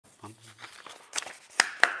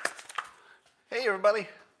Hey, everybody.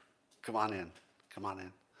 Come on in. Come on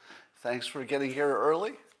in. Thanks for getting here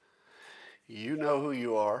early. You know who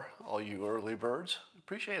you are, all you early birds.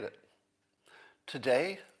 Appreciate it.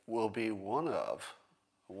 Today will be one of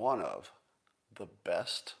the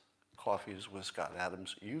best coffees with Scott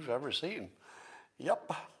Adams you've ever seen.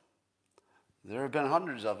 Yep. There have been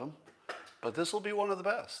hundreds of them, but this will be one of the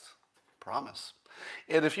best. Promise.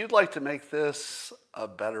 And if you'd like to make this a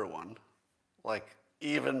better one, like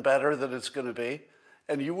even better than it's going to be,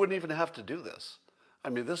 and you wouldn't even have to do this. I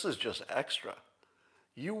mean, this is just extra.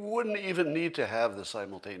 You wouldn't even need to have the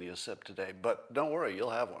simultaneous sip today, but don't worry, you'll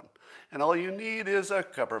have one. And all you need is a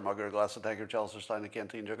cup or mug or a glass, a tankard, chalice or stein, a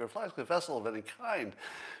canteen, jug or flask, a vessel of any kind.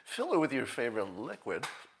 Fill it with your favorite liquid.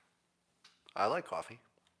 I like coffee.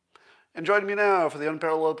 And join me now for the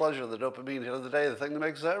unparalleled pleasure of the dopamine hit of the day, the thing that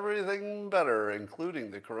makes everything better, including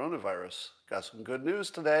the coronavirus. Got some good news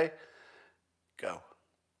today. Go.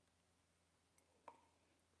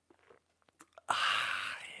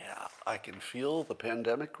 Yeah, I can feel the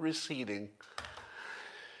pandemic receding.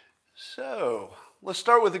 So, let's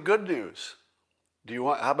start with the good news.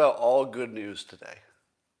 How about all good news today?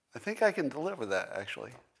 I think I can deliver that,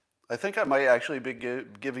 actually. I think I might actually be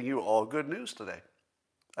giving you all good news today.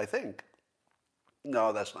 I think.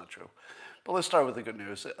 No, that's not true. But let's start with the good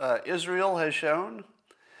news. Israel has shown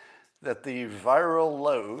that the viral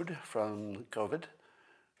load from COVID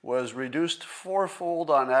was reduced fourfold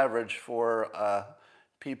on average for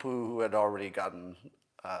people who had already gotten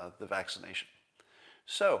the vaccination.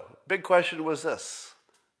 So, big question was this,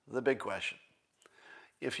 the big question.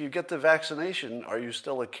 If you get the vaccination, are you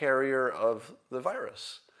still a carrier of the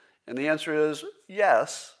virus? And the answer is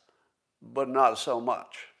yes, but not so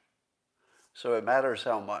much. So it matters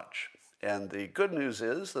how much. And the good news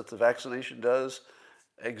is that the vaccination does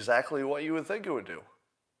exactly what you would think it would do.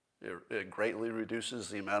 It greatly reduces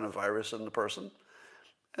the amount of virus in the person,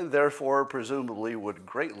 and therefore presumably would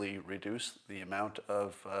greatly reduce the amount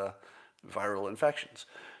of viral infections.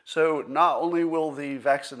 So not only will the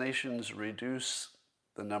vaccinations reduce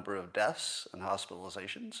the number of deaths and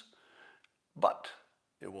hospitalizations, but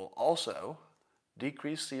it will also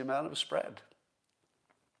decrease the amount of spread.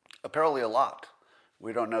 Apparently a lot.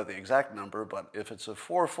 We don't know the exact number, but if it's a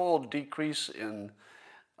fourfold decrease in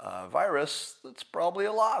virus, that's probably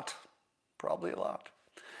a lot. Probably a lot.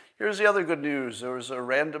 Here's the other good news. There was a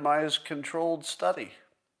randomized controlled study.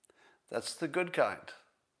 That's the good kind.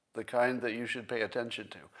 The kind that you should pay attention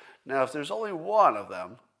to. Now, if there's only one of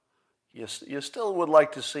them, you still would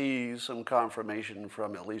like to see some confirmation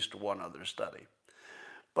from at least one other study.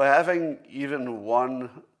 But having even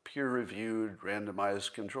one peer-reviewed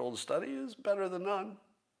randomized controlled study is better than none.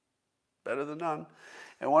 Better than none.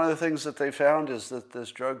 And one of the things that they found is that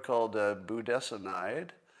this drug called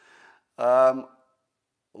budesonide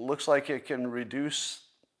looks like it can reduce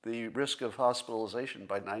the risk of hospitalization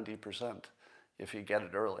by 90% if you get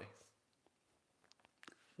it early.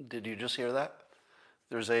 Did you just hear that?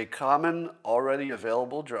 There's a common, already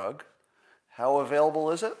available drug. How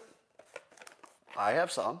available is it? I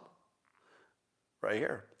have some right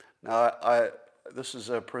here. Now, this is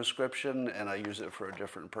a prescription, and I use it for a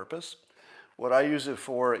different purpose. What I use it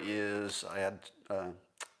for is I had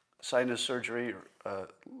sinus surgery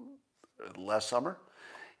last summer,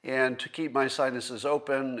 and to keep my sinuses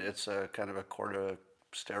open, it's a kind of a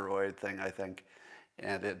corticosteroid thing, I think,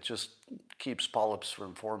 and it just keeps polyps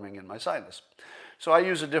from forming in my sinus. So I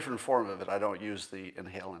use a different form of it. I don't use the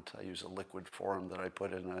inhalant. I use a liquid form that I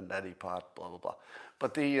put in a neti pot, blah, blah, blah.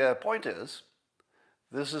 But the point is,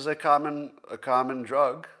 this is a common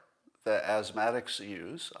drug that asthmatics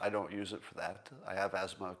use. I don't use it for that. I have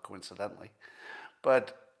asthma coincidentally.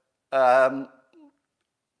 But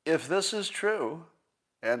if this is true,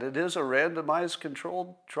 and it is a randomized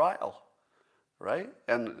controlled trial, right?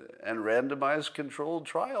 And randomized controlled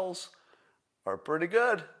trials are pretty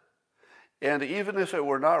good. And even if it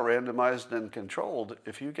were not randomized and controlled,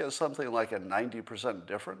 if you get something like a 90%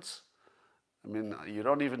 difference, I mean, you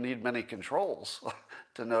don't even need many controls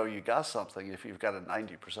to know you got something if you've got a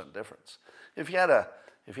 90% difference. If you had a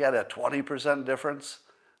 20% difference,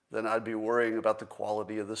 then I'd be worrying about the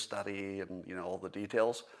quality of the study and all the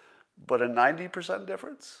details. But a 90%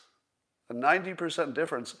 difference? A 90%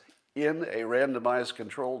 difference in a randomized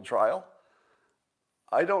controlled trial?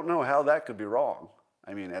 I don't know how that could be wrong.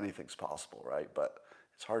 I mean, anything's possible, right? But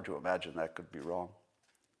it's hard to imagine that could be wrong.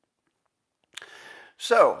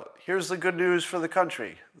 So, here's the good news for the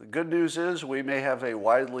country. The good news is we may have a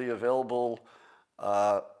widely available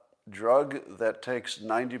drug that takes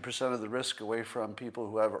 90% of the risk away from people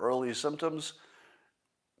who have early symptoms,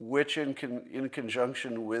 which in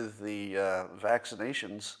conjunction with the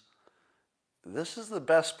vaccinations this is the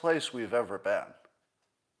best place we've ever been.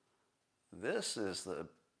 This is the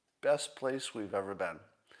best place we've ever been.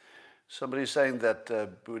 Somebody's saying that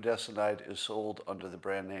budesonide is sold under the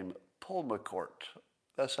brand name Pulmicort.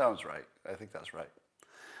 That sounds right. I think that's right.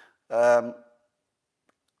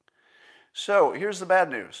 So here's the bad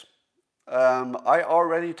news. I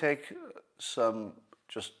already take some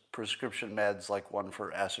just prescription meds, like one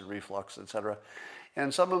for acid reflux, etc.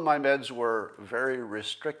 And some of my meds were very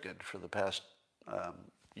restricted for the past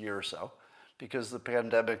year or so because the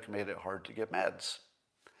pandemic made it hard to get meds.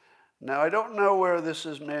 Now, I don't know where this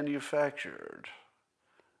is manufactured.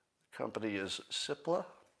 The company is Cipla.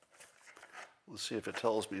 Let's see if it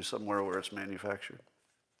tells me somewhere where it's manufactured.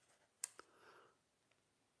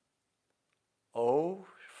 Oh,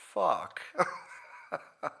 fuck.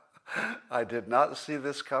 I did not see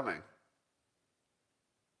this coming.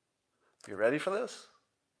 You ready for this?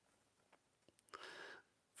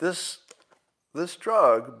 This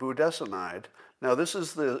drug, budesonide, now this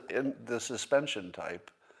is the suspension type,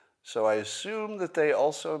 so I assume that they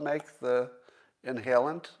also make the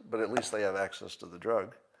inhalant, but at least they have access to the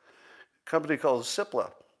drug. A company called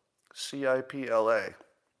Cipla, C-I-P-L-A.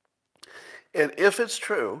 And if it's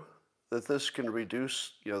true that this can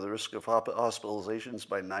reduce, the risk of hospitalizations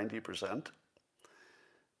by 90%,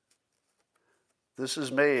 this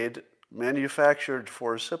is manufactured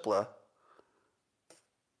for Cipla.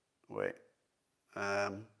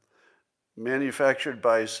 Manufactured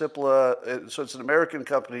by Cipla. So it's an American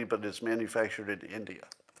company, but it's manufactured in India.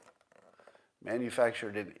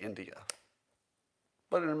 Manufactured in India,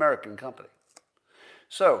 but an American company.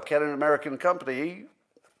 So can an American company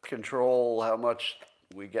control how much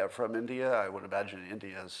we get from India? I would imagine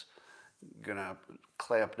India is going to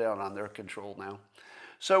clamp down on their control now.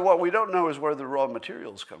 So what we don't know is where the raw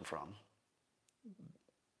materials come from.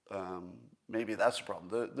 Maybe that's a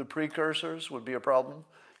problem. The precursors would be a problem.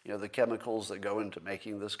 The chemicals that go into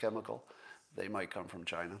making this chemical, they might come from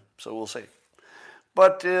China. So we'll see.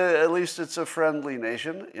 But at least it's a friendly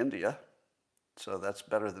nation, India. So that's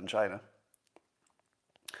better than China.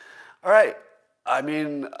 All right. I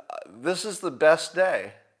mean, this is the best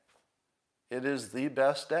day. It is the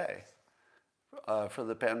best day for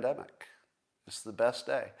the pandemic. It's the best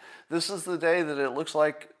day. This is the day that it looks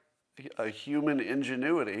like a human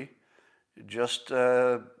ingenuity just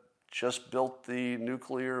built the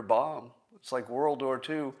nuclear bomb. It's like World War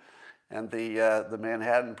II, and the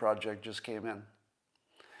Manhattan Project just came in.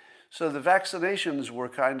 So the vaccinations were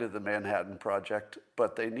kind of the Manhattan Project,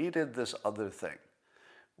 but they needed this other thing.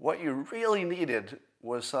 What you really needed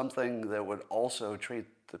was something that would also treat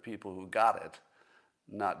the people who got it,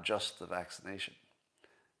 not just the vaccination.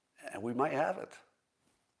 And we might have it.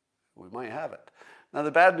 We might have it. Now,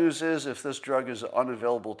 the bad news is if this drug is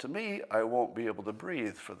unavailable to me, I won't be able to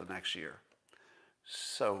breathe for the next year.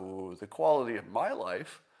 So the quality of my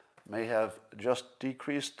life may have just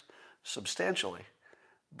decreased substantially,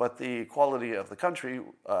 but the quality of the country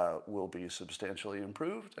will be substantially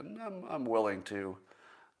improved, and I'm willing to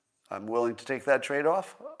take that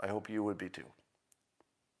trade-off. I hope you would be too.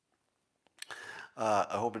 I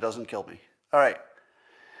hope it doesn't kill me. All right.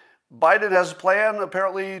 Biden has a plan,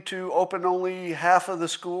 apparently, to open only half of the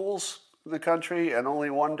schools in the country and only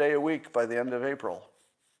one day a week by the end of April.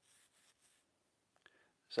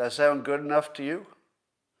 Does that sound good enough to you?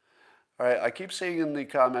 All right, I keep seeing in the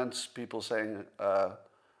comments people saying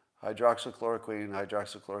hydroxychloroquine,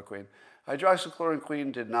 hydroxychloroquine.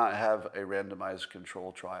 Hydroxychloroquine did not have a randomized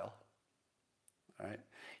control trial. All right.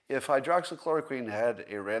 If hydroxychloroquine had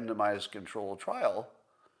a randomized control trial,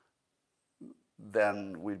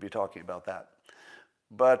 then we'd be talking about that.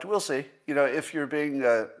 But we'll see. If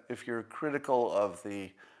you're critical of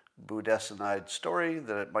the budesonide story,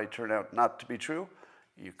 that it might turn out not to be true,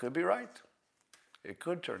 you could be right. It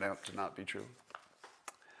could turn out to not be true.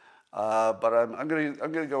 But I'm going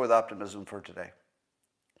to go with optimism for today.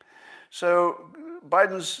 So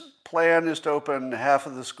Biden's plan is to open half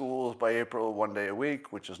of the schools by April, one day a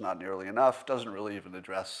week, which is not nearly enough. Doesn't really even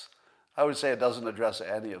address, I would say it doesn't address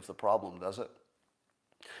any of the problem, does it?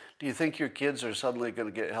 Do you think your kids are suddenly going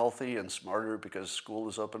to get healthy and smarter because school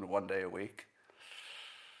is open one day a week?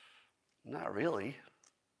 Not really.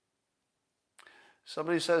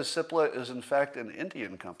 Somebody says Cipla is in fact an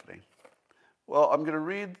Indian company. Well, I'm going to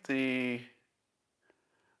read the...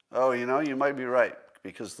 Oh, you might be right,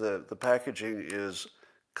 because the packaging is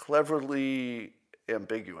cleverly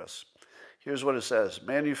ambiguous. Here's what it says.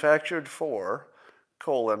 Manufactured for,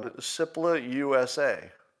 Cipla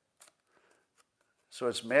USA. So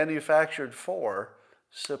it's manufactured for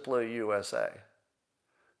Cipla USA.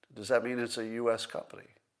 Does that mean it's a U.S. company?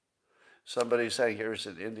 Somebody's saying here's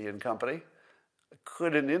an Indian company.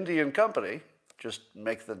 Could an Indian company just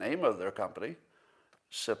make the name of their company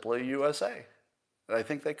simply USA? And I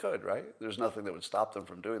think they could, right? There's nothing that would stop them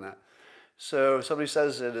from doing that. So somebody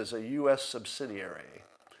says it is a U.S. subsidiary,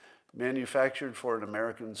 manufactured for an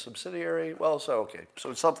American subsidiary. Well, so okay,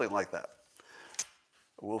 so it's something like that.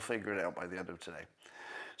 We'll figure it out by the end of today.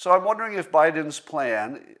 So I'm wondering if Biden's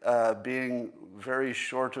plan, being very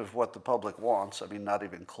short of what the public wants, I mean, not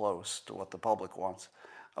even close to what the public wants,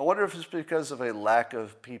 I wonder if it's because of a lack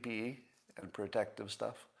of PPE and protective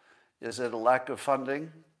stuff. Is it a lack of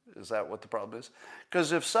funding? Is that what the problem is?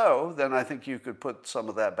 Because if so, then I think you could put some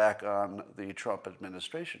of that back on the Trump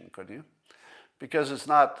administration, couldn't you? Because it's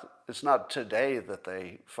not today that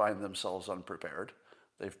they find themselves unprepared.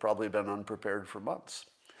 They've probably been unprepared for months.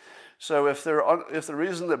 So if the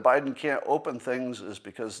reason that Biden can't open things is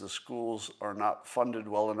because the schools are not funded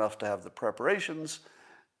well enough to have the preparations,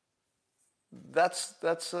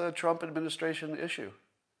 that's a Trump administration issue,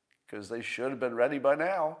 because they should have been ready by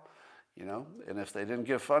now, you know. And if they didn't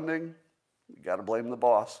give funding, you got to blame the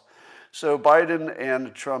boss. So Biden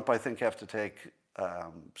and Trump, I think, have to take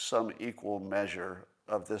some equal measure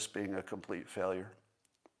of this being a complete failure.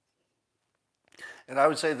 And I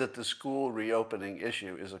would say that the school reopening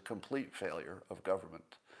issue is a complete failure of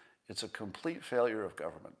government. It's a complete failure of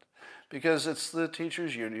government, because it's the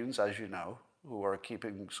teachers' unions, as you know, who are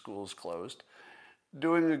keeping schools closed,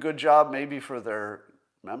 doing a good job maybe for their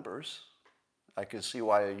members. I could see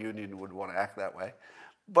why a union would want to act that way.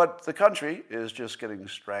 But the country is just getting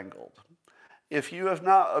strangled. If you have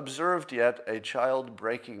not observed yet a child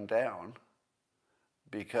breaking down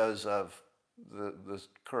because of the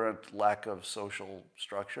current lack of social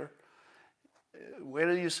structure, wait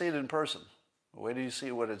till you see it in person. Wait till you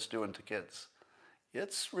see what it's doing to kids.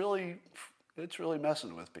 It's really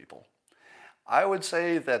messing with people. I would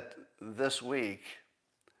say that this week,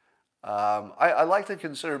 I like to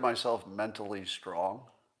consider myself mentally strong.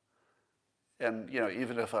 And, you know,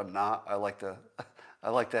 even if I'm not, I like to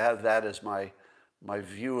have that as my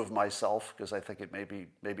view of myself, because I think it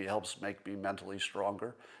maybe helps make me mentally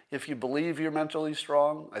stronger. If you believe you're mentally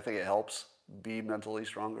strong, I think it helps be mentally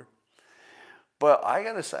stronger. But I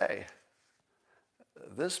gotta say,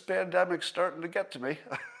 this pandemic's starting to get to me.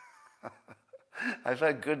 I've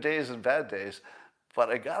had good days and bad days, but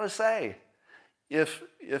I gotta say, if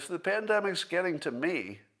the pandemic's getting to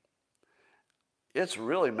me, it's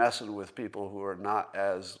really messing with people who are not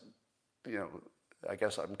as, you know, I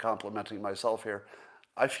guess I'm complimenting myself here.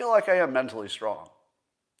 I feel like I am mentally strong.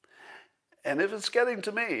 And if it's getting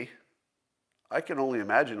to me, I can only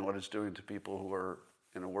imagine what it's doing to people who are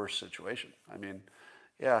in a worse situation. I mean,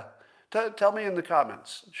 yeah. Tell me in the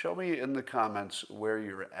comments. Show me in the comments where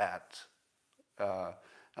you're at.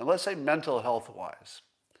 And let's say mental health-wise.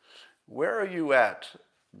 Where are you at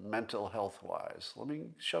mental health-wise?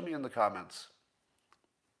 Show me in the comments.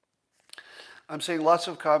 I'm seeing lots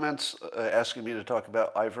of comments asking me to talk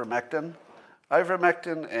about ivermectin.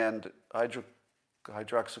 Ivermectin and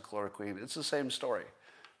hydroxychloroquine, it's the same story.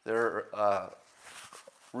 There are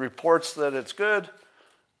reports that it's good,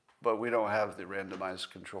 but we don't have the randomized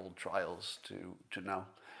controlled trials to know.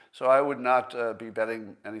 So I would not be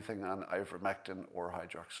betting anything on ivermectin or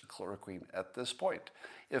hydroxychloroquine at this point.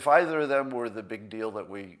 If either of them were the big deal that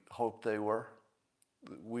we hoped they were,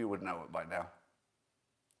 we would know it by now.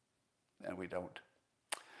 And we don't.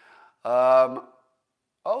 Oh,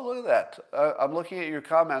 look at that. I'm looking at your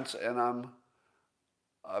comments, and I'm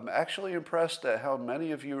actually impressed at how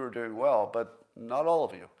many of you are doing well, but not all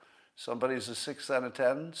of you. Somebody's a 6 out of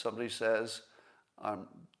 10. Somebody says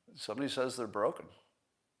they're broken.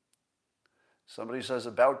 Somebody says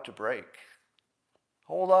about to break.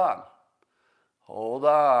 Hold on. We'll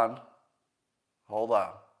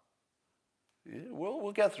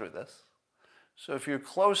get through this. So if you're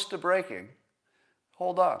close to breaking,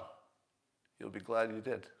 hold on. You'll be glad you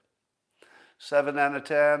did. 7 out of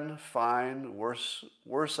 10, fine. Worse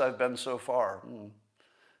I've been so far.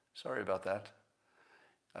 Sorry about that.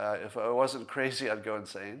 If I wasn't crazy, I'd go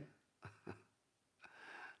insane.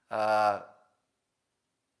 Yeah.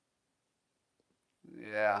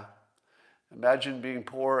 Imagine being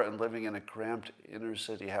poor and living in a cramped inner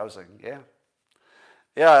city housing. Yeah.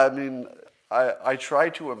 Yeah, I mean, I try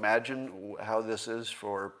to imagine how this is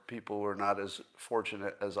for people who are not as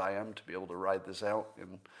fortunate as I am to be able to ride this out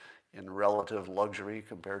in relative luxury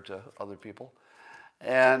compared to other people.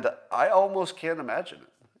 And I almost can't imagine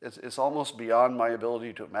it. It's almost beyond my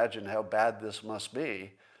ability to imagine how bad this must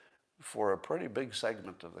be for a pretty big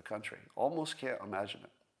segment of the country. Almost can't imagine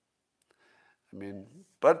it. I mean,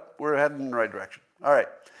 but we're heading in the right direction. All right,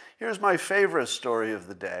 here's my favorite story of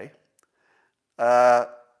the day.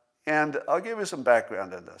 And I'll give you some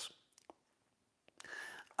background on this.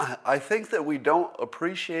 I think that we don't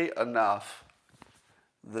appreciate enough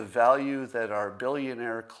the value that our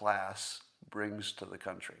billionaire class brings to the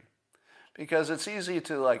country. Because it's easy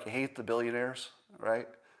to like hate the billionaires, right?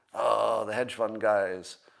 Oh, the hedge fund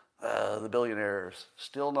guys, the billionaires,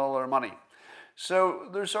 stealing all our money. So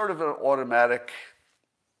there's sort of an automatic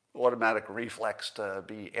reflex to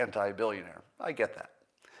be anti-billionaire. I get that.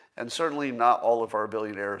 And certainly not all of our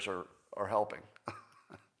billionaires are helping.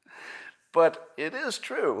 But it is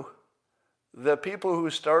true that people who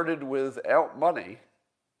started without money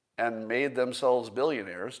and made themselves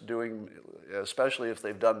billionaires, doing, especially if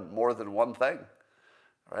they've done more than one thing,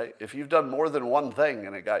 right? If you've done more than one thing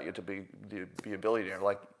and it got you to be a billionaire,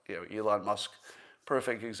 like Elon Musk,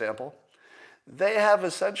 perfect example, they have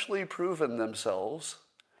essentially proven themselves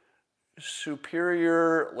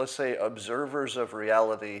superior, let's say, observers of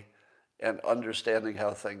reality and understanding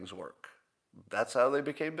how things work. That's how they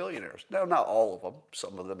became billionaires. Now, not all of them.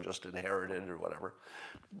 Some of them just inherited or whatever.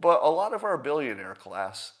 But a lot of our billionaire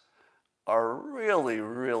class are really,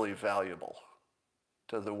 really valuable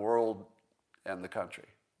to the world and the country.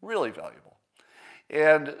 Really valuable.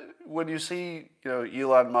 And when you see,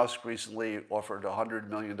 Elon Musk recently offered a $100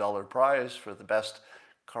 million prize for the best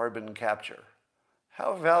carbon capture.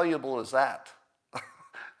 How valuable is that?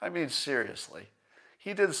 I mean, seriously.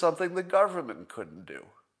 He did something the government couldn't do.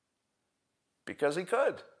 Because he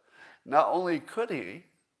could. Not only could he,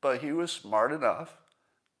 but he was smart enough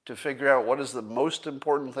to figure out what is the most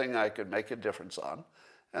important thing I could make a difference on,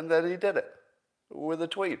 and then he did it with a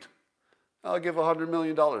tweet. I'll give $100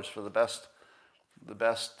 million for the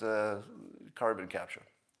best carbon capture.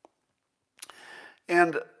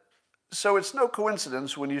 And so it's no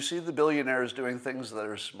coincidence when you see the billionaires doing things that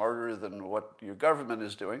are smarter than what your government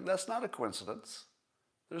is doing. That's not a coincidence.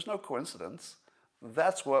 There's no coincidence.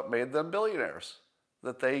 That's what made them billionaires,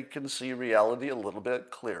 that they can see reality a little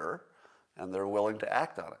bit clearer and they're willing to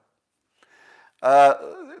act on it.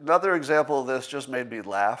 Another example of this just made me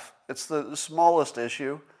laugh. It's the smallest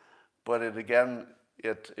issue, but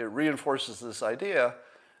it reinforces this idea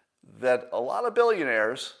that a lot of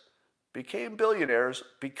billionaires became billionaires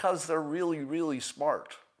because they're really, really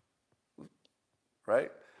smart,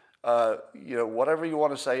 right? Whatever you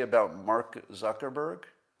want to say about Mark Zuckerberg,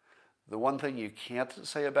 the one thing you can't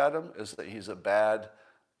say about him is that he's a bad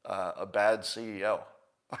CEO,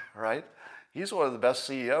 right? He's one of the best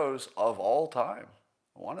CEOs of all time,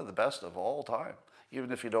 one of the best of all time.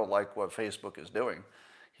 Even if you don't like what Facebook is doing,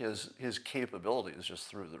 his capability is just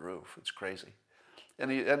through the roof. It's crazy,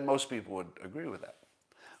 and most people would agree with that.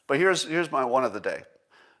 But here's my one of the day.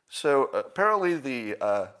 So apparently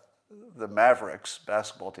the Mavericks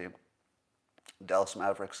basketball team, Dallas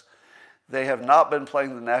Mavericks, they have not been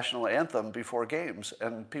playing the national anthem before games,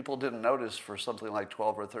 and people didn't notice for something like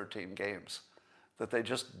 12 or 13 games that they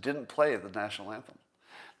just didn't play the national anthem.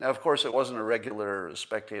 Now, of course, it wasn't a regular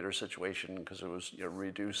spectator situation because it was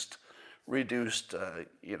reduced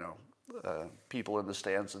people in the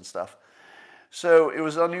stands and stuff. So it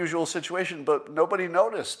was an unusual situation, but nobody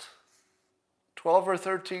noticed. 12 or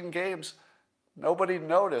 13 games, nobody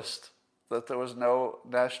noticed that there was no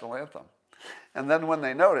national anthem. And then when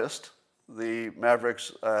they noticed, the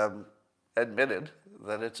Mavericks admitted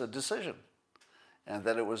that it's a decision, and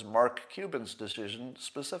that it was Mark Cuban's decision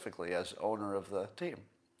specifically as owner of the team.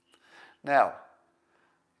 Now,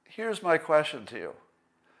 here's my question to you.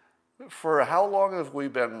 For how long have we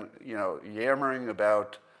been, yammering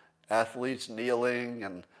about athletes kneeling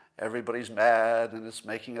and everybody's mad and it's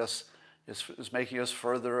making us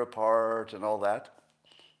further apart and all that?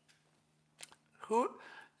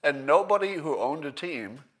 And nobody who owned a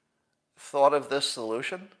team thought of this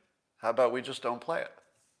solution? How about we just don't play it?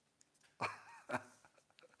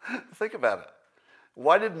 Think about it.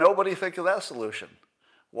 Why did nobody think of that solution?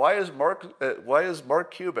 Why is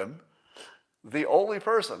Mark Cuban the only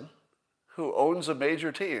person who owns a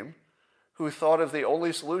major team who thought of the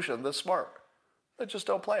only solution that's smart? They just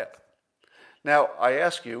don't play it. Now, I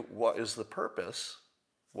ask you, what is the purpose?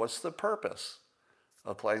 What's the purpose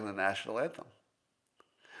of playing the national anthem?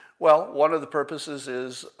 Well, one of the purposes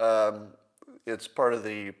is it's part of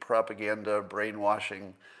the propaganda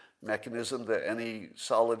brainwashing mechanism that any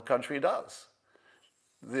solid country does.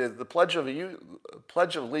 The Pledge of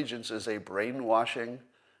Allegiance is a brainwashing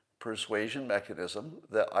persuasion mechanism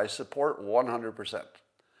that I support 100%.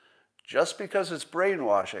 Just because it's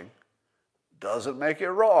brainwashing doesn't make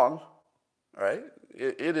it wrong, right?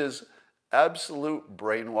 It is absolute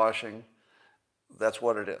brainwashing. That's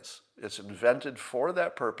what it is. It's invented for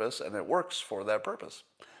that purpose, and it works for that purpose.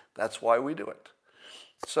 That's why we do it.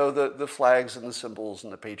 So the flags and the symbols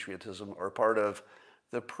and the patriotism are part of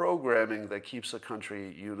the programming that keeps a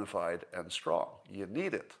country unified and strong. You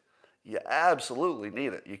need it. You absolutely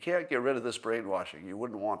need it. You can't get rid of this brainwashing. You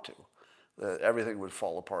wouldn't want to. Everything would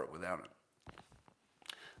fall apart without it.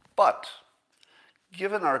 But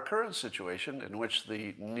given our current situation in which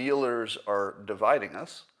the kneelers are dividing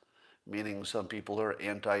us, meaning some people are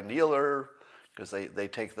anti-kneeler because they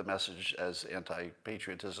take the message as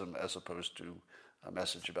anti-patriotism as opposed to a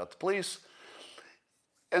message about the police,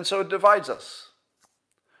 and so it divides us.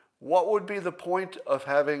 What would be the point of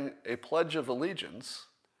having a Pledge of Allegiance?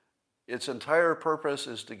 Its entire purpose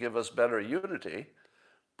is to give us better unity,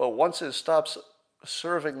 but once it stops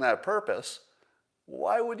serving that purpose,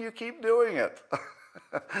 why would you keep doing it?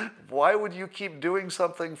 Why would you keep doing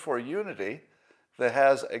something for unity that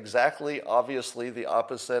has exactly, obviously, the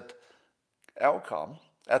opposite outcome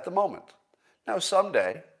at the moment? Now,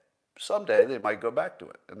 someday they might go back to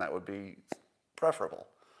it, and that would be preferable.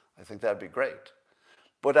 I think that'd be great.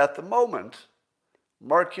 But at the moment,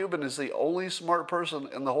 Mark Cuban is the only smart person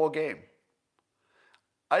in the whole game.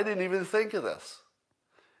 I didn't even think of this.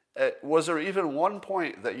 Was there even one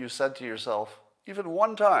point that you said to yourself, even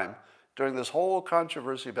one time during this whole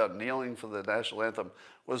controversy about kneeling for the national anthem,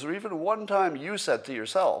 was there even one time you said to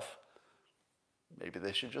yourself, maybe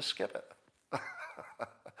they should just skip it?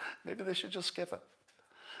 Maybe they should just skip it.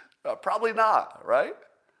 Probably not, right?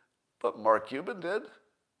 But Mark Cuban did.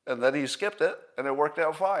 And then he skipped it, and it worked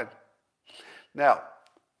out fine. Now,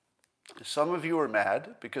 some of you are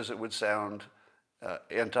mad because it would sound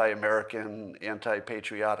anti-American,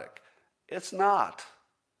 anti-patriotic. It's not.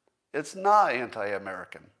 It's not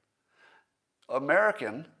anti-American.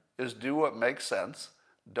 American is do what makes sense.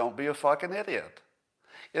 Don't be a fucking idiot.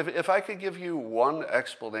 If I could give you one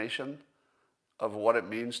explanation of what it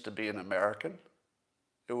means to be an American,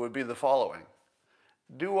 it would be the following.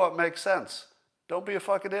 Do what makes sense. Don't be a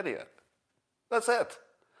fucking idiot. That's it.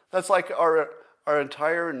 That's like our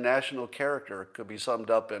entire national character could be summed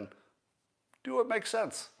up in do what makes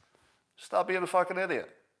sense. Stop being a fucking idiot.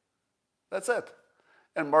 That's it.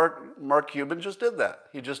 And Mark Cuban just did that.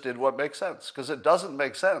 He just did what makes sense. Because it doesn't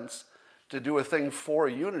make sense to do a thing for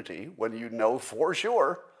unity when you know for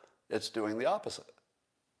sure it's doing the opposite.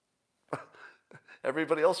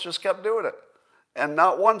 Everybody else just kept doing it. And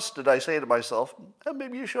not once did I say to myself,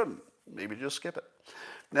 maybe you shouldn't. Maybe just skip it.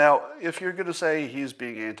 Now, if you're going to say he's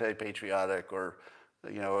being anti-patriotic or,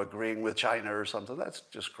 agreeing with China or something, that's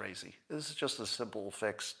just crazy. This is just a simple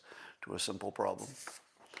fix to a simple problem.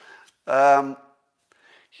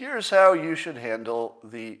 Here's how you should handle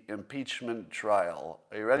the impeachment trial.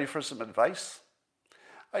 Are you ready for some advice?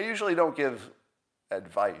 I usually don't give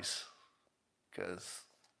advice because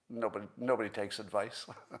nobody takes advice.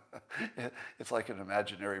 It's like an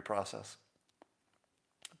imaginary process.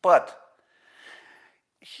 But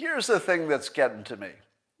here's the thing that's getting to me.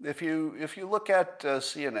 If you look at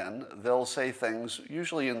CNN, they'll say things,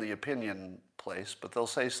 usually in the opinion place, but they'll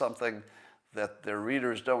say something that their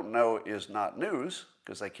readers don't know is not news,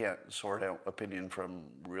 because they can't sort out opinion from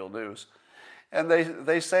real news. And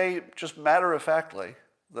they say, just matter-of-factly,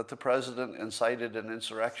 that the president incited an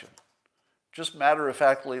insurrection. Just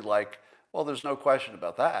matter-of-factly, like, well, there's no question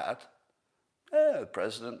about that. The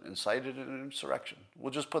president incited an insurrection.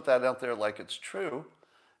 We'll just put that out there like it's true,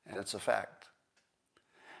 and it's a fact.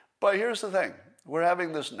 But here's the thing. We're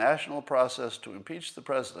having this national process to impeach the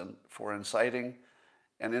president for inciting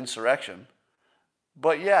an insurrection,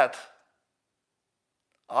 but yet,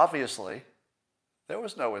 obviously, there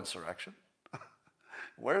was no insurrection.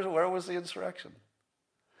 Where was the insurrection?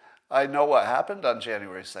 I know what happened on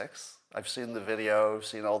January 6th. I've seen the video, I've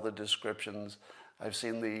seen all the descriptions, I've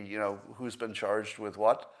seen the, who's been charged with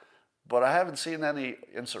what, but I haven't seen any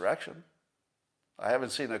insurrection. I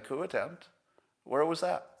haven't seen a coup attempt. Where was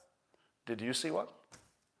that? Did you see one?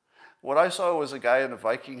 What I saw was a guy in a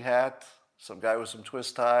Viking hat, some guy with some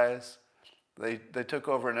twist ties. They took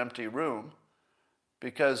over an empty room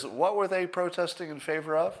because what were they protesting in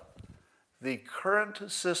favor of? The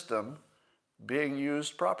current system being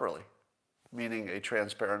used properly, meaning a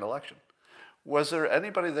transparent election. Was there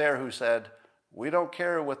anybody there who said, we don't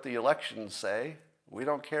care what the elections say, we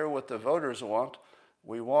don't care what the voters want,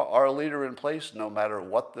 we want our leader in place no matter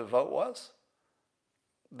what the vote was?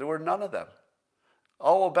 There were none of them.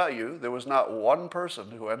 I'll bet you there was not one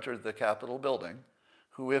person who entered the Capitol building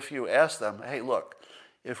who, if you asked them, hey, look,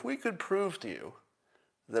 if we could prove to you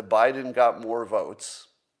that Biden got more votes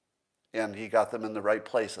and he got them in the right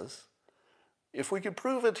places, if we could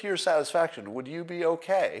prove it to your satisfaction, would you be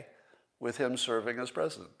okay with him serving as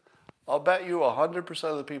president? I'll bet you 100%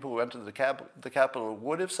 of the people who entered the Capitol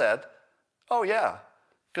would have said, oh yeah,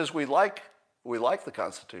 Because we like the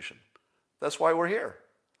Constitution. That's why we're here.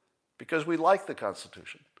 Because we like the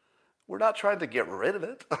Constitution. We're not trying to get rid of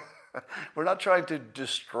it. We're not trying to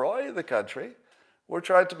destroy the country. We're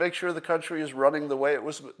trying to make sure the country is running the way it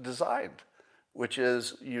was designed, which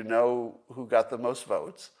is you know who got the most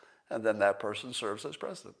votes, and then that person serves as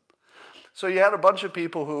president. So you had a bunch of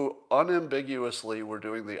people who unambiguously were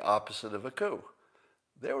doing the opposite of a coup.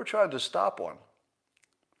 They were trying to stop one.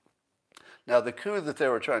 Now, the coup that they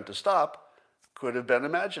were trying to stop could have been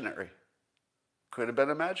imaginary. Could have been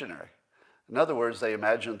imaginary. In other words, they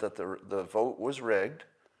imagined that the vote was rigged,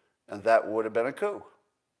 and that would have been a coup.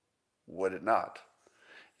 Would it not?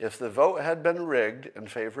 If the vote had been rigged in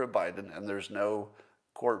favor of Biden, and there's no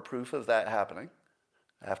court proof of that happening,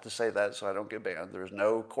 I have to say that so I don't get banned. There's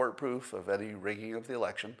no court proof of any rigging of the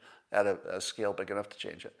election at a scale big enough to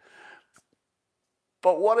change it.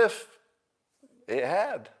 But what if it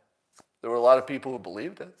had? There were a lot of people who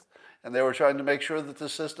believed it, and they were trying to make sure that the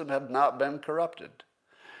system had not been corrupted.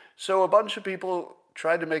 So a bunch of people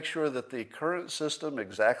tried to make sure that the current system,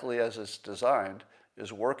 exactly as it's designed,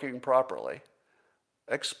 is working properly.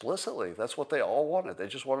 Explicitly, that's what they all wanted. They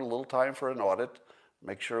just wanted a little time for an audit,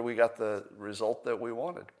 make sure we got the result that we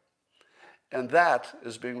wanted. And that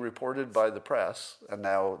is being reported by the press, and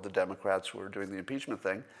now the Democrats who are doing the impeachment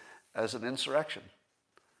thing, as an insurrection.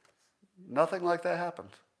 Nothing like that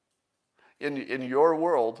happened. In your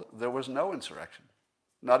world, there was no insurrection.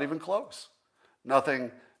 Not even close.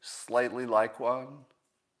 Nothing slightly like one.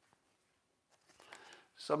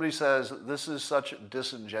 Somebody says, this is such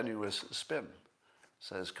disingenuous spin,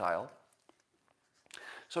 says Kyle.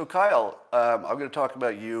 So Kyle, I'm going to talk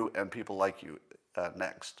about you and people like you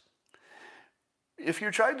next. If you're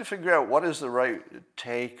trying to figure out what is the right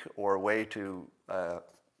take or way to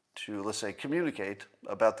let's say, communicate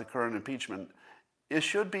about the current impeachment, it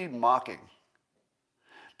should be mocking.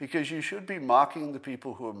 Because you should be mocking the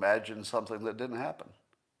people who imagined something that didn't happen.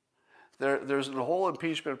 There's a whole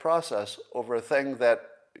impeachment process over a thing that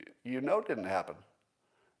you know didn't happen.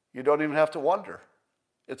 You don't even have to wonder.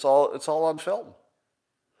 It's all on film.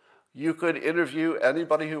 You could interview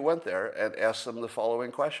anybody who went there and ask them the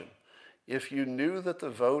following question. If you knew that the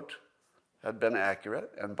vote had been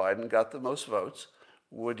accurate and Biden got the most votes,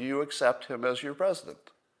 would you accept him as your president?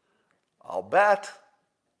 I'll bet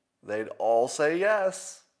they'd all say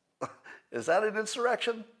yes. Is that an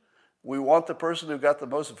insurrection? We want the person who got the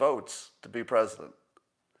most votes to be president.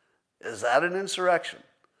 Is that an insurrection?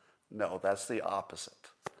 No, that's the opposite.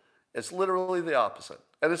 It's literally the opposite.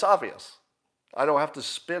 And it's obvious. I don't have to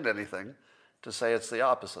spin anything to say it's the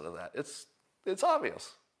opposite of that. It's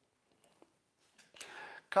obvious.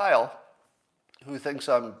 Kyle, who thinks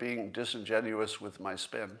I'm being disingenuous with my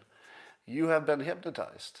spin, you have been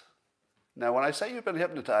hypnotized. Now, when I say you've been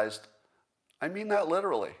hypnotized, I mean that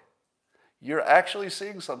literally. You're actually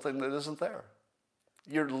seeing something that isn't there.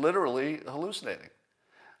 You're literally hallucinating.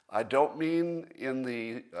 I don't mean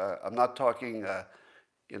I'm not talking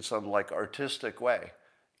in some like artistic way.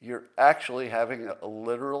 You're actually having a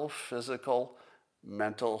literal, physical,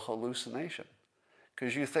 mental hallucination.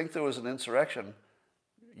 Because you think there was an insurrection,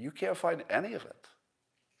 you can't find any of it.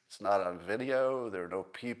 It's not on video. There are no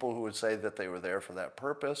people who would say that they were there for that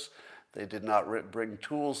purpose. They did not bring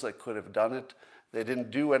tools that could have done it. They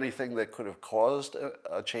didn't do anything that could have caused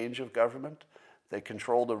a change of government. They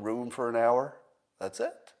controlled a room for an hour. That's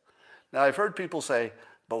it. Now, I've heard people say,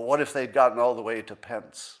 but what if they'd gotten all the way to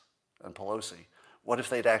Pence and Pelosi? What if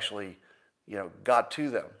they'd actually, got to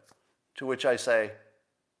them? To which I say,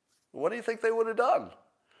 what do you think they would have done?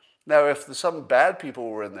 Now, if some bad people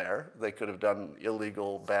were in there, they could have done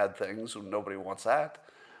illegal, bad things, and nobody wants that.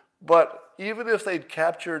 But even if they'd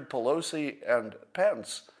captured Pelosi and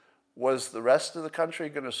Pence, was the rest of the country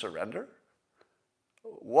going to surrender?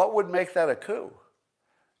 What would make that a coup?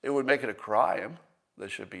 It would make it a crime that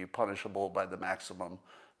should be punishable by the maximum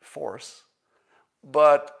force.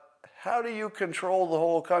 But how do you control the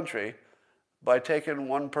whole country by taking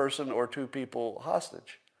one person or two people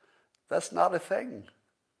hostage? That's not a thing.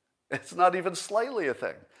 It's not even slightly a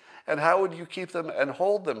thing. And how would you keep them and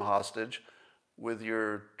hold them hostage with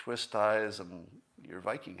your twist ties and your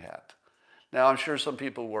Viking hat? Now, I'm sure some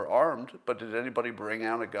people were armed, but did anybody bring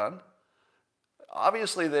out a gun?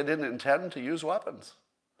 Obviously, they didn't intend to use weapons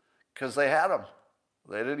because they had them.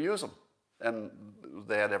 They didn't use them. And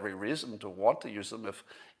they had every reason to want to use them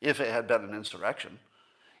if it had been an insurrection.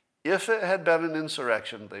 If it had been an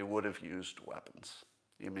insurrection, they would have used weapons.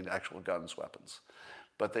 You mean actual guns, weapons.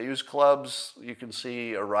 But they used clubs. You can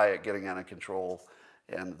see a riot getting out of control,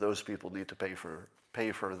 and those people need to pay for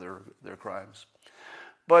their crimes.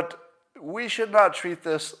 But we should not treat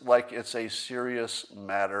this like it's a serious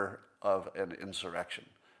matter of an insurrection.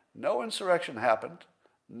 No insurrection happened.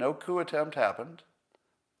 No coup attempt happened.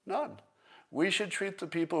 None. We should treat the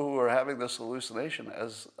people who are having this hallucination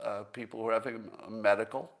as people who are having a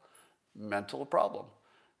mental problem.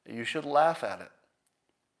 You should laugh at it.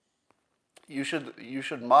 You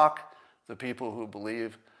should mock the people who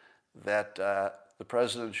believe that the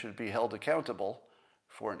president should be held accountable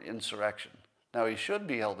for an insurrection. Now, he should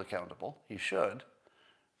be held accountable. He should,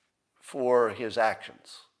 for his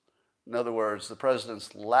actions. In other words, the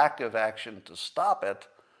president's lack of action to stop it,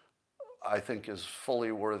 I think, is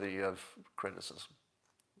fully worthy of criticism.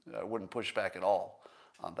 I wouldn't push back at all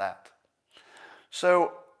on that.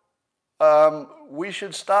 So we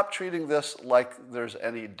should stop treating this like there's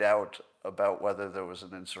any doubt about whether there was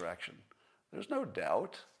an insurrection. There's no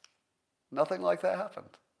doubt. Nothing like that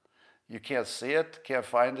happened. You can't see it, can't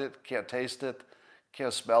find it, can't taste it,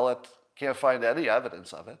 can't smell it, can't find any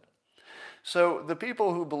evidence of it. So the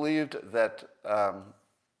people who believed that,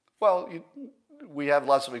 we have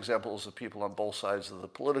lots of examples of people on both sides of the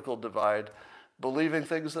political divide believing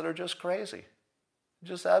things that are just crazy,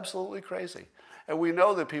 just absolutely crazy. And we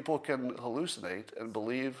know that people can hallucinate and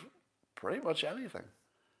believe pretty much anything,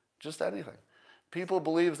 just anything. People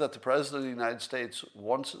believe that the President of the United States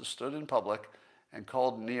once stood in public and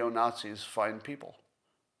called neo-Nazis fine people.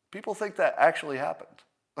 People think that actually happened.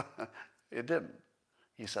 It didn't.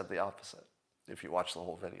 He said the opposite, if you watch the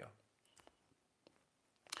whole video.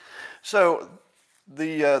 So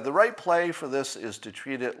the right play for this is to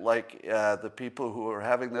treat it like the people who are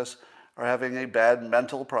having this are having a bad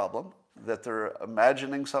mental problem, that they're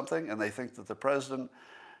imagining something and they think that the president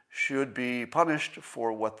should be punished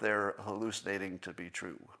for what they're hallucinating to be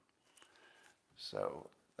true. So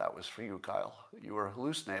that was for you, Kyle. You were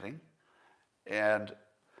hallucinating. And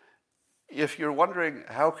if you're wondering,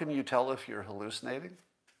 how can you tell if you're hallucinating?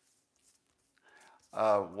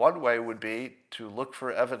 One way would be to look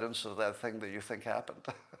for evidence of that thing that you think happened.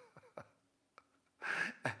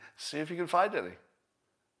 See if you can find any.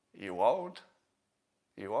 You won't.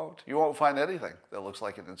 You won't. You won't find anything that looks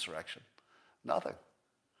like an insurrection. Nothing.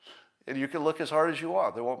 And you can look as hard as you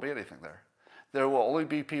want. There won't be anything there. There will only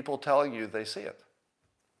be people telling you they see it.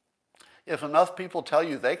 If enough people tell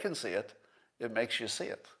you they can see it, it makes you see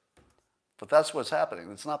it. But that's what's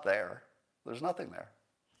happening. It's not there. There's nothing there.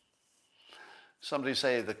 Somebody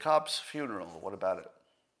say, the cop's funeral, what about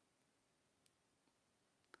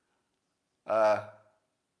it?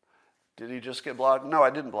 Did he just get blocked? No, I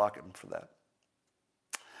didn't block him for that.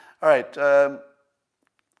 All right.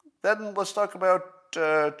 Then let's talk about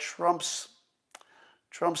Trump's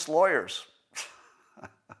lawyers.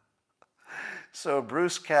 So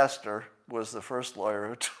Bruce Castor was the first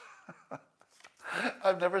lawyer.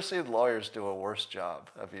 I've never seen lawyers do a worse job.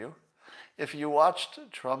 Have you? If you watched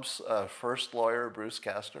Trump's first lawyer, Bruce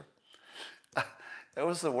Castor, it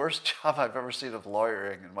was the worst job I've ever seen of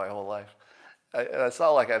lawyering in my whole life. It's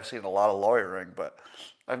not like I've seen a lot of lawyering, but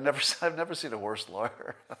I've never seen a worse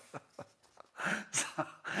lawyer. So,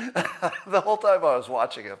 the whole time I was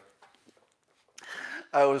watching him,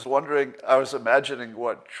 I was imagining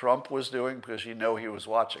what Trump was doing, because you know he was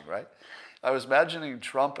watching, right? I was imagining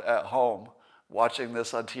Trump at home watching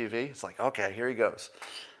this on TV. It's like, okay, here he goes.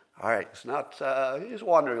 All right, he's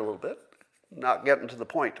wandering a little bit, not getting to the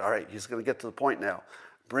point. All right, he's going to get to the point now.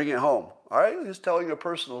 Bring it home. All right, he's telling a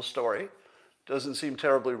personal story. Doesn't seem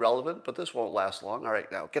terribly relevant, but this won't last long. All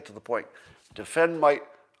right, now get to the point.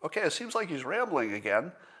 Okay, it seems like he's rambling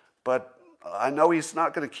again, but I know he's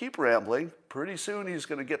not going to keep rambling. Pretty soon he's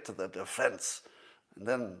going to get to the defense. And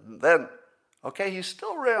then, okay, he's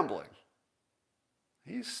still rambling.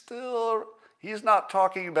 He's not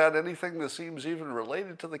talking about anything that seems even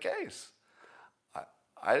related to the case.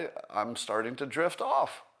 I'm starting to drift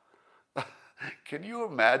off. Can you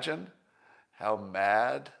imagine how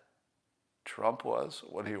mad Trump was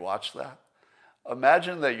when he watched that?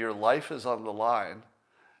 Imagine that your life is on the line,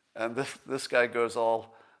 and this guy goes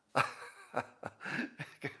all...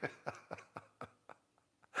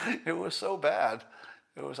 It was so bad,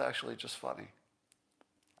 it was actually just funny.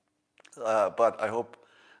 But I hope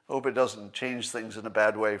it doesn't change things in a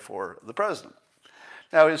bad way for the president.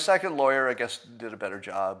 Now, his second lawyer, I guess, did a better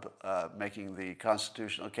job making the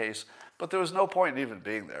constitutional case, but there was no point in even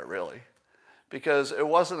being there, really, because it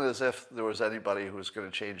wasn't as if there was anybody who was going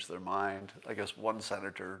to change their mind. I guess one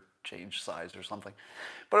senator changed sides or something,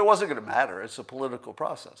 but it wasn't going to matter. It's a political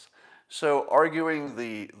process. So arguing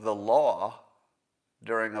the law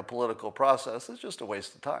during a political process is just a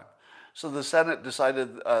waste of time. So the Senate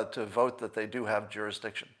decided to vote that they do have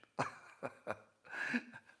jurisdiction.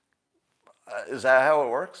 Is that how it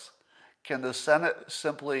works? Can the Senate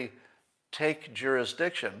simply take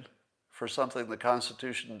jurisdiction for something the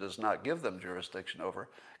Constitution does not give them jurisdiction over?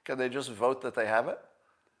 Can they just vote that they have it?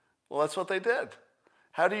 Well, that's what they did.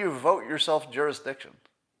 How do you vote yourself jurisdiction?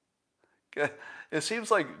 It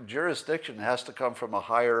seems like jurisdiction has to come from a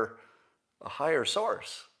higher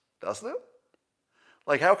source, doesn't it?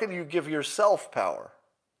 Like, how can you give yourself power?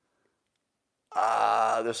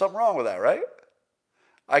 There's something wrong with that, right?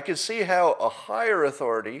 I can see how a higher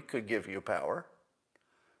authority could give you power,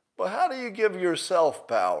 but how do you give yourself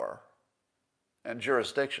power? And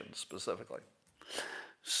jurisdiction specifically.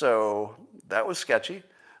 So that was sketchy,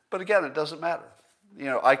 but again, it doesn't matter. You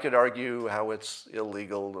know, I could argue how it's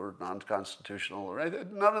illegal or non-constitutional or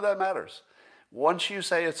anything. None of that matters. Once you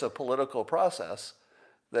say it's a political process,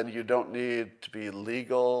 then you don't need to be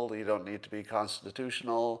legal, you don't need to be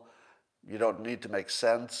constitutional, you don't need to make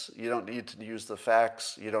sense, you don't need to use the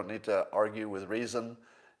facts, you don't need to argue with reason,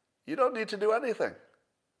 you don't need to do anything.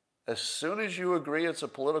 As soon as you agree it's a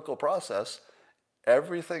political process,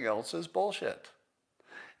 everything else is bullshit.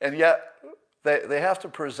 And yet, they have to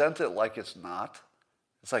present it like it's not.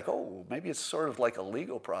 It's like, oh, maybe it's sort of like a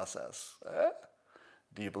legal process.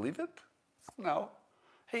 Do you believe it? No.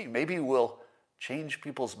 Hey, maybe we'll change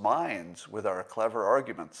people's minds with our clever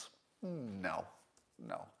arguments. No,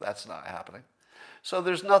 that's not happening. So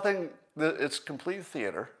there's nothing, it's complete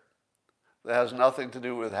theater that has nothing to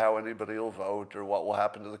do with how anybody will vote or what will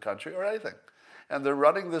happen to the country or anything. And they're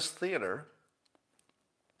running this theater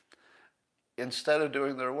instead of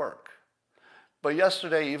doing their work. But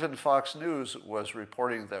yesterday, even Fox News was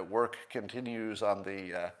reporting that work continues on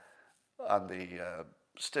the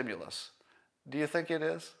stimulus. Do you think it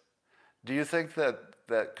is? Do you think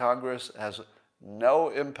that Congress has no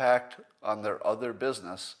impact on their other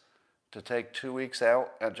business to take 2 weeks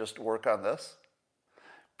out and just work on this?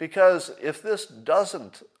 Because if this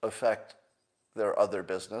doesn't affect their other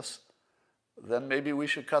business, then maybe we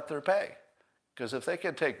should cut their pay. Because if they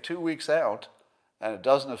can take 2 weeks out and it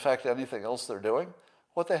doesn't affect anything else they're doing,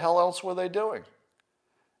 what the hell else were they doing?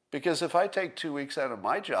 Because if I take 2 weeks out of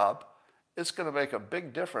my job, it's going to make a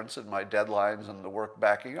big difference in my deadlines and the work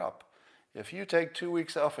backing up. If you take 2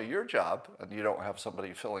 weeks off of your job and you don't have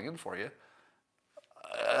somebody filling in for you,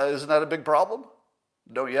 isn't that a big problem?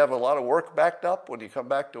 Don't you have a lot of work backed up when you come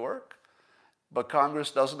back to work? But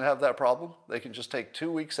Congress doesn't have that problem. They can just take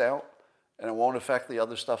 2 weeks out and it won't affect the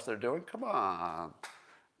other stuff they're doing. Come on.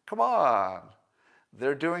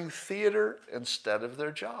 They're doing theater instead of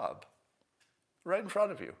their job, right in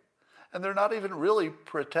front of you. And they're not even really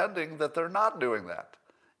pretending that they're not doing that.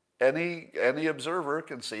 Any observer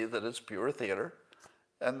can see that it's pure theater,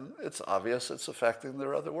 and it's obvious it's affecting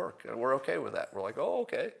their other work, and we're okay with that. We're like, oh,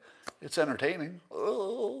 okay, it's entertaining.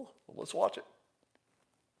 Oh, let's watch it.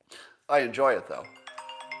 I enjoy it, though.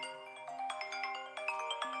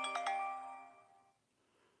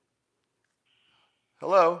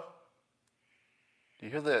 Hello? Do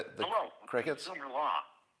you hear the Hello, crickets? Consumer Law.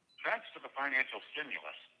 Thanks to the financial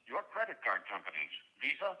stimulus, your credit card companies,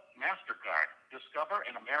 Visa, MasterCard, Discover,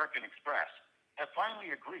 and American Express, have finally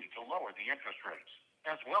agreed to lower the interest rates,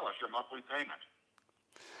 as well as your monthly payment.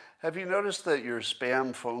 Have you noticed that your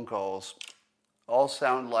spam phone calls all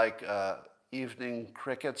sound like evening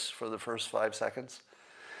crickets for the first 5 seconds?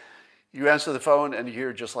 You answer the phone and you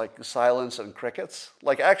hear just like silence and crickets,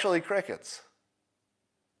 like actually crickets.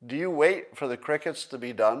 Do you wait for the crickets to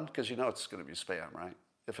be done? Because you know it's going to be spam, right?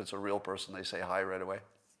 If it's a real person, they say hi right away.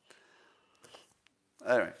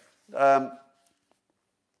 Anyway,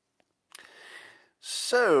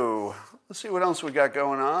 so let's see what else we got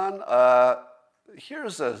going on.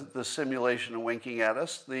 Here's the simulation winking at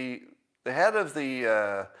us. The head of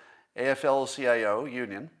the AFL-CIO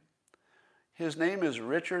union, his name is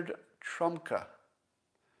Richard Trumka.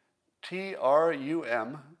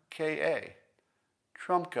 Trumka.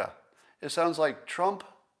 Trumka. It sounds like Trump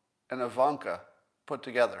and Ivanka put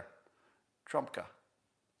together. Trumka.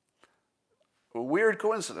 A weird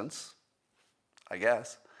coincidence, I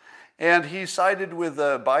guess. And he sided with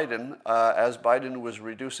Biden as Biden was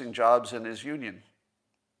reducing jobs in his union.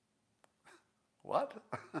 What?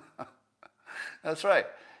 That's right.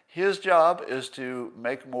 His job is to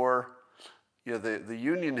make more, the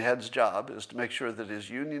union head's job is to make sure that his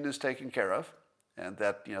union is taken care of and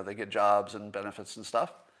that, they get jobs and benefits and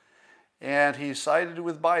stuff. And he sided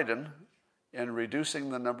with Biden in reducing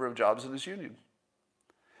the number of jobs in his union.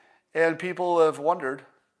 And people have wondered,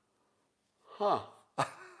 what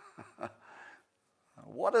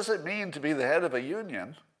does it mean to be the head of a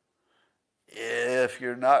union if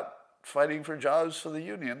you're not fighting for jobs for the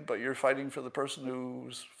union, but you're fighting for the person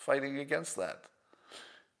who's fighting against that?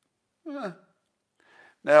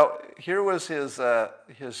 Now, here was his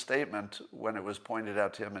statement when it was pointed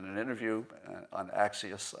out to him in an interview on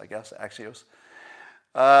Axios, I guess, Axios.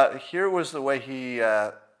 Here was the way he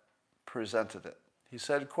presented it. He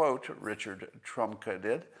said, quote, Richard Trumka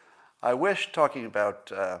did, "I wish," talking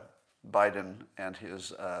about Biden and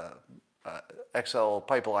his XL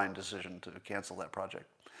pipeline decision to cancel that project.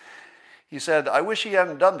 He said, "I wish he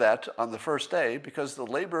hadn't done that on the first day because the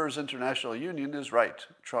Laborers International Union is right,"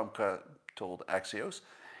 Trumka told Axios.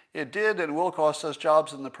 "It did and will cost us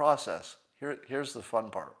jobs in the process." Here's the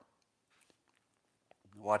fun part.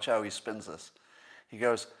 Watch how he spins this. He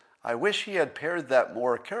goes, "I wish he had paired that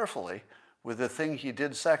more carefully with the thing he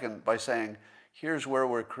did second by saying, 'Here's where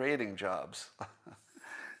we're creating jobs.'"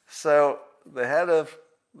 So the head of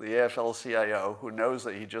the AFL-CIO, who knows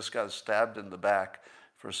that he just got stabbed in the back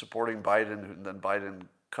for supporting Biden, and then Biden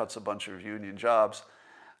cuts a bunch of union jobs,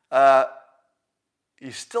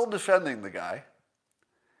 he's still defending the guy.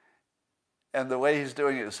 And the way he's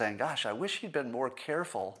doing it is saying, gosh, I wish he'd been more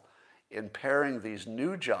careful in pairing these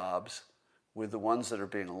new jobs with the ones that are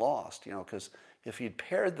being lost, because if he'd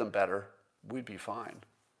paired them better, we'd be fine.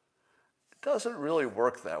 It doesn't really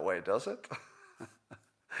work that way, does it?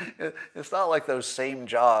 It's not like those same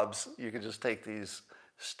jobs. You can just take these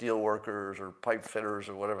steel workers or pipe fitters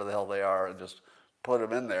or whatever the hell they are and just put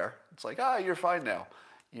them in there. It's like, you're fine now.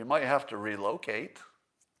 You might have to relocate.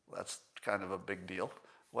 That's kind of a big deal.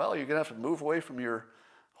 Well, you're going to have to move away from your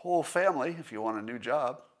whole family if you want a new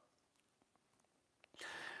job.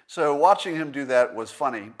 So watching him do that was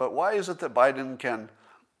funny. But why is it that Biden can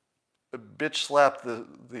bitch slap the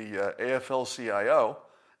AFL-CIO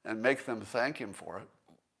and make them thank him for it?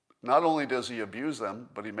 Not only does he abuse them,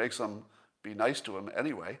 but he makes them be nice to him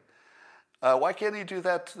anyway. Why can't he do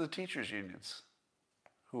that to the teachers' unions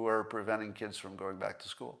who are preventing kids from going back to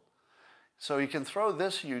school? So he can throw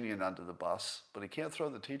this union under the bus, but he can't throw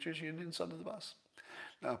the teachers' unions under the bus.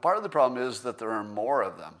 Now, part of the problem is that there are more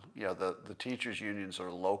of them. The teachers' unions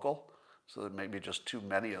are local, so there may be just too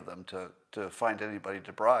many of them to find anybody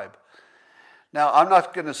to bribe. Now, I'm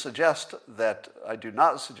not going to suggest that, I do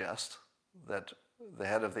not suggest that the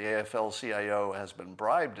head of the AFL-CIO has been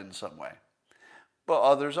bribed in some way, but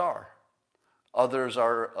others are. Others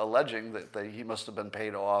are alleging that he must have been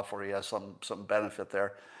paid off or he has some benefit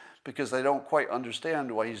there, because they don't quite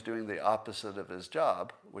understand why he's doing the opposite of his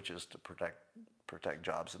job, which is to protect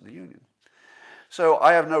jobs in the union. So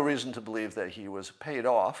I have no reason to believe that he was paid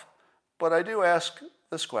off, but I do ask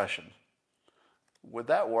this question. Would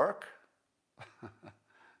that work?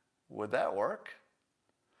 Would that work?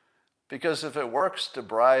 Because if it works to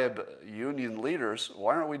bribe union leaders,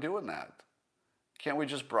 why aren't we doing that? Can't we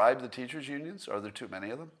just bribe the teachers' unions? Are there too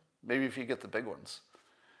many of them? Maybe if you get the big ones.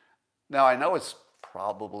 Now, I know it's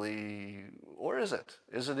probably, or is it?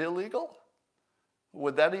 Is it illegal?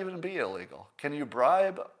 Would that even be illegal? Can you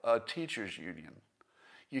bribe a teachers' union?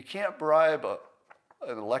 You can't bribe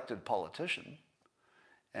an elected politician,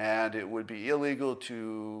 and it would be illegal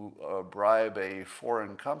to bribe a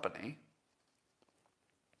foreign company,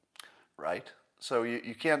 right? So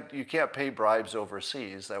you can't pay bribes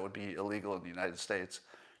overseas. That would be illegal in the United States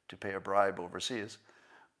to pay a bribe overseas.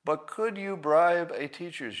 But could you bribe a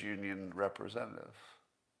teachers' union representative?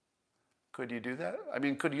 Could you do that? I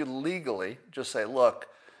mean, could you legally just say, look,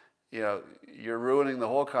 you're ruining the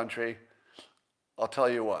whole country. I'll tell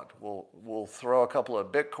you what, we'll throw a couple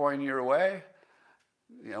of Bitcoin your way.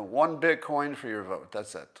 1 Bitcoin for your vote.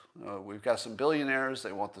 That's it. We've got some billionaires.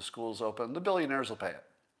 They want the schools open. The billionaires will pay it.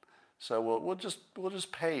 So we'll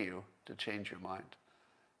just pay you to change your mind.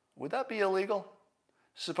 Would that be illegal?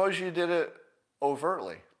 Suppose you did it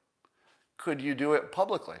overtly. Could you do it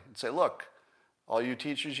publicly and say, look, all you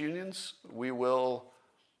teachers unions, we'll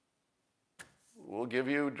give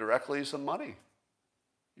you directly some money.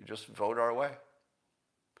 You just vote our way.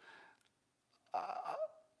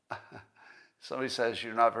 Somebody says,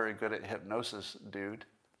 you're not very good at hypnosis, dude.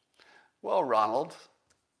 Well, Ronald,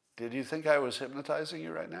 did you think I was hypnotizing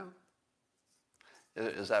you right now?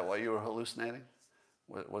 Is that why you were hallucinating?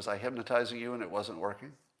 Was I hypnotizing you and it wasn't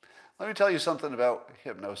working? Let me tell you something about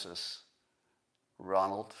hypnosis,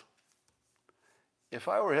 Ronald. If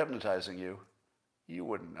I were hypnotizing you, you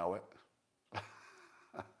wouldn't know it.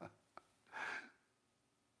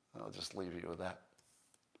 I'll just leave you with that.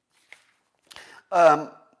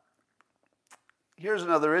 Here's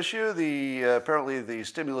another issue. Apparently the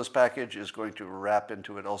stimulus package is going to wrap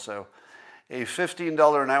into it also a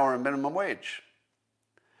 $15 an hour minimum wage,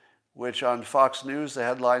 which on Fox News, the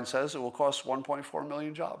headline says it will cost 1.4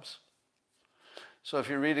 million jobs. So if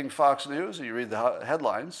you're reading Fox News and you read the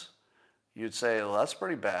headlines, you'd say, well, that's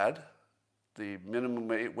pretty bad. the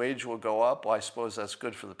minimum wage will go up. Well, I suppose that's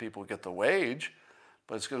good for the people who get the wage,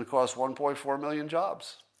 but it's going to cost 1.4 million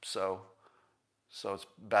jobs. So it's a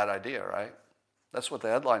bad idea, right? That's what the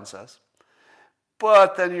headline says.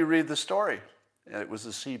 But then you read the story. It was the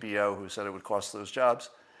CBO who said it would cost those jobs.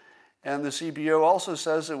 And the CBO also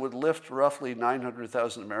says it would lift roughly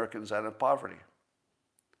 900,000 Americans out of poverty.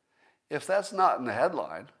 If that's not in the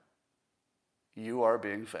headline, you are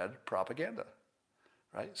being fed propaganda,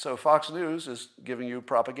 right? So Fox News is giving you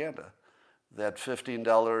propaganda that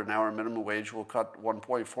 $15 an hour minimum wage will cut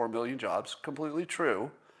 1.4 million jobs. Completely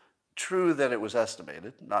true. True that it was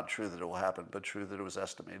estimated. Not true that it will happen, but true that it was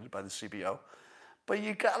estimated by the CBO. But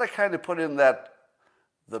you got to kind of put in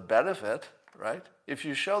the benefit, right? If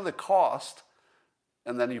you show the cost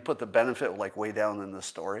and then you put the benefit like way down in the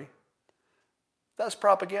story, that's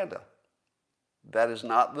propaganda. That is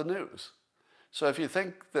not the news. So if you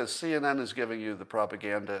think that CNN is giving you the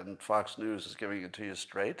propaganda and Fox News is giving it to you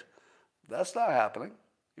straight, that's not happening.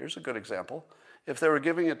 Here's a good example. If they were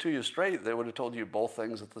giving it to you straight, they would have told you both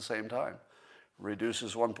things at the same time.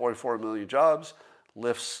 Reduces 1.4 million jobs,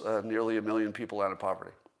 lifts nearly 1 million people out of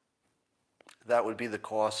poverty. That would be the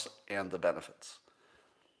costs and the benefits.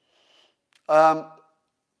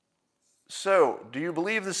 So, do you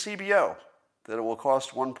believe the CBO that it will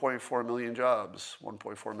cost 1.4 million jobs,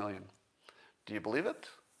 1.4 million? Do you believe it?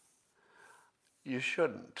 You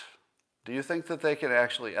shouldn't. Do you think that they can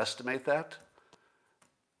actually estimate that?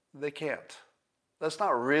 They can't. That's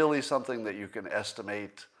not really something that you can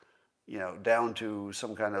estimate, down to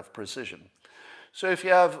some kind of precision. So if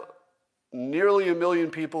you have nearly 1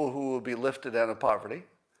 million people who will be lifted out of poverty,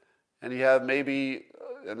 and you have maybe,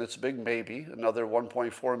 and it's a big maybe, another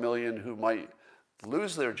 1.4 million who might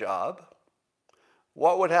lose their job,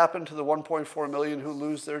 what would happen to the 1.4 million who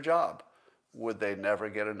lose their job? Would they never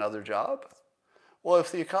get another job? Well,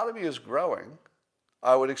 if the economy is growing,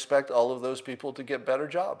 I would expect all of those people to get better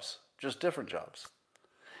jobs, just different jobs.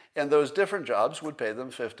 And those different jobs would pay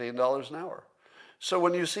them $15 an hour. So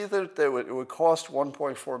when you see that it would cost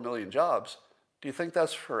 1.4 million jobs, do you think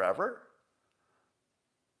that's forever?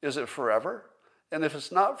 Is it forever? And if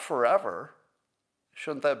it's not forever,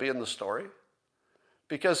 shouldn't that be in the story?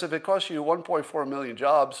 Because if it costs you 1.4 million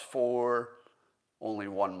jobs for only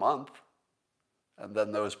 1 month, and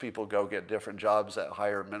then those people go get different jobs at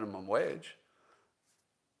higher minimum wage,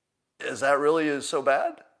 is that really so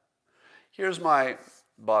bad? Here's my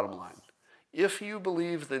bottom line. If you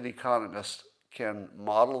believe that economists can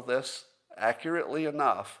model this accurately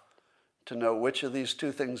enough to know which of these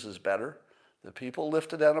two things is better, the people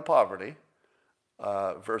lifted out of poverty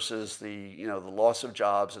versus the loss of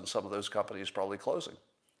jobs and some of those companies probably closing.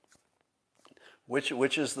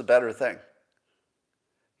 Which is the better thing?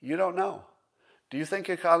 You don't know. Do you think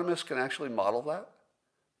economists can actually model that?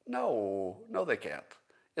 No, they can't.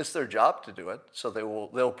 It's their job to do it, so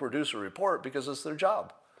they'll produce a report because it's their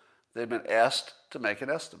job. They've been asked to make an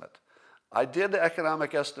estimate. I did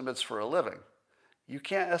economic estimates for a living. You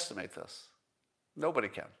can't estimate this. Nobody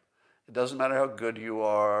can. It doesn't matter how good you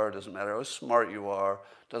are, it doesn't matter how smart you are,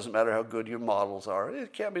 it doesn't matter how good your models are,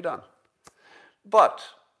 it can't be done. But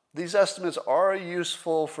these estimates are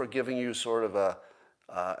useful for giving you sort of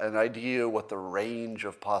an idea what the range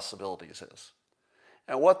of possibilities is.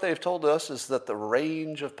 And what they've told us is that the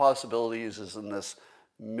range of possibilities is in this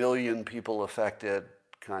million people affected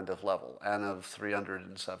kind of level, and of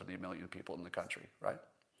 370 million people in the country, right?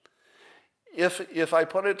 If I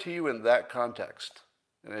put it to you in that context,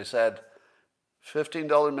 and I said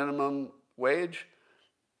 $15 minimum wage,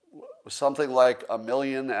 something like 1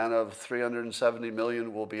 million out of 370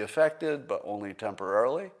 million will be affected, but only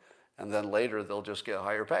temporarily, and then later they'll just get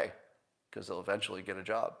higher pay because they'll eventually get a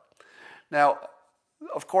job. Now,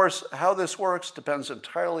 of course, how this works depends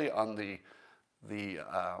entirely on the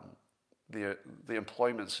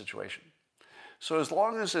employment situation. So as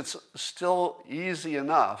long as it's still easy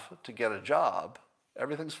enough to get a job,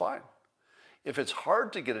 everything's fine. If it's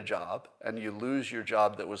hard to get a job and you lose your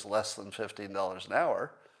job that was less than $15 an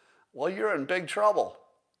hour, well, you're in big trouble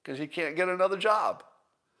because you can't get another job.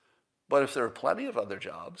 But if there are plenty of other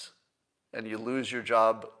jobs and you lose your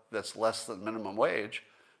job that's less than minimum wage,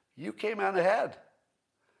 you came out ahead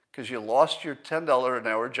because you lost your $10 an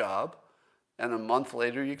hour job and a month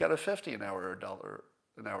later you got a $50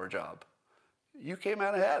 an hour job. You came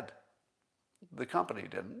out ahead. The company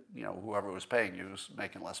didn't. Whoever was paying you was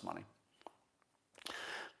making less money.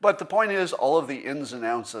 But the point is all of the ins and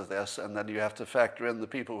outs of this, and then you have to factor in the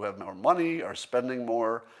people who have more money are spending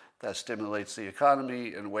more. That stimulates the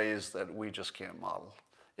economy in ways that we just can't model.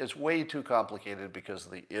 It's way too complicated because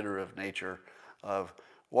of the iterative nature of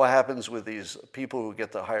What happens with these people who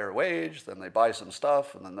get the higher wage? Then they buy some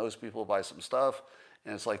stuff, and then those people buy some stuff,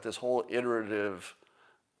 and it's like this whole iterative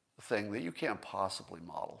thing that you can't possibly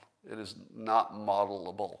model. It is not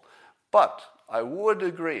modelable. But I would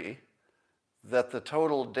agree that the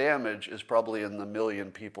total damage is probably in the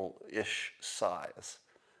million people-ish size.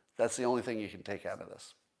 That's the only thing you can take out of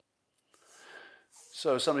this.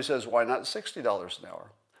 So somebody says, why not $60 an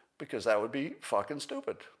hour? Because that would be fucking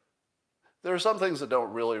stupid. There are some things that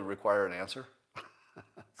don't really require an answer.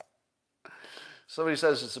 Somebody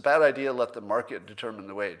says it's a bad idea, let the market determine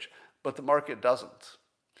the wage. But the market doesn't.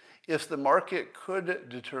 If the market could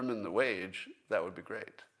determine the wage, that would be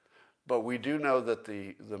great. But we do know that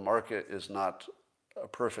the market is not a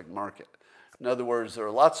perfect market. In other words, there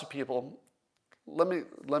are lots of people. Let me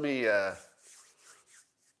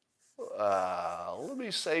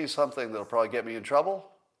say something that'll probably get me in trouble,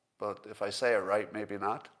 but if I say it right, maybe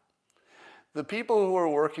not. The people who are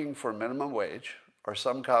working for minimum wage are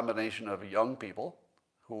some combination of young people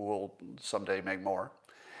who will someday make more,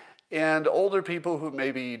 and older people who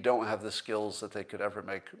maybe don't have the skills that they could ever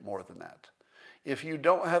make more than that. If you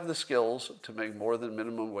don't have the skills to make more than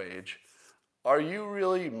minimum wage, are you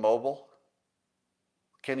really mobile?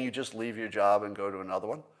 Can you just leave your job and go to another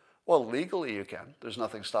one? Well, legally you can. There's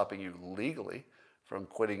nothing stopping you legally from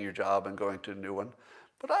quitting your job and going to a new one.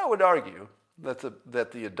 But I would argue that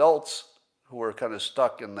the adults who are kind of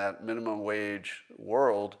stuck in that minimum wage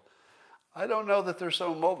world, I don't know that they're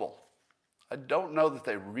so mobile. I don't know that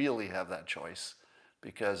they really have that choice,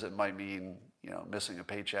 because it might mean, missing a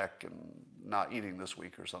paycheck and not eating this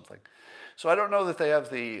week or something. So I don't know that they have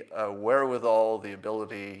the wherewithal, the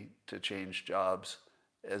ability to change jobs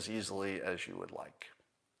as easily as you would like.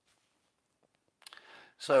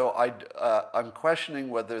 So I'm questioning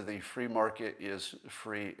whether the free market is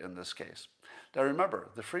free in this case. Now remember,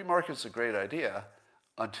 the free market's a great idea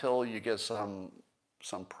until you get some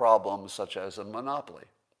problems such as a monopoly.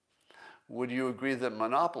 Would you agree that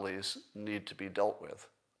monopolies need to be dealt with?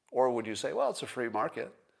 Or would you say, well, it's a free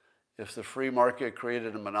market. If the free market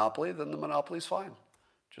created a monopoly, then the monopoly's fine,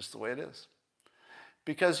 just the way it is.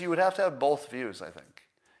 Because you would have to have both views, I think.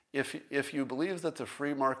 If you believe that the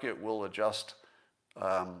free market will adjust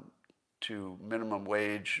to minimum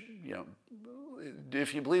wage,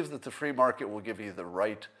 if you believe that the free market will give you the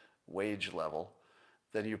right wage level,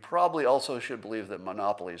 then you probably also should believe that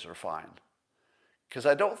monopolies are fine. Because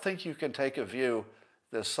I don't think you can take a view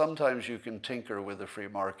that sometimes you can tinker with the free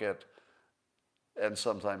market and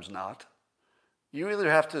sometimes not. You either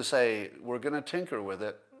have to say, we're going to tinker with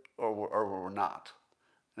it, or we're not.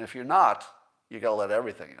 And if you're not, you got to let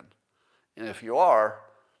everything in. And if you are,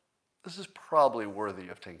 this is probably worthy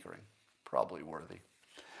of tinkering. Probably worthy.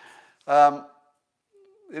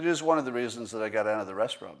 It is one of the reasons that I got out of the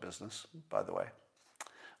restaurant business, by the way.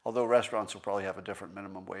 Although restaurants will probably have a different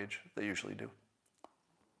minimum wage. They usually do.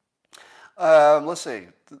 Let's see.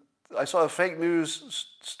 I saw a fake news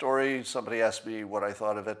story. Somebody asked me what I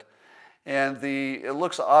thought of it. And it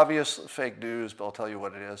looks obvious fake news, but I'll tell you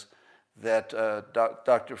what it is. That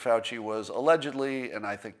Dr. Fauci was allegedly, and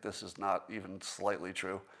I think this is not even slightly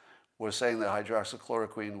true, was saying that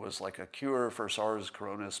hydroxychloroquine was like a cure for SARS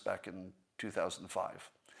coronavirus back in 2005.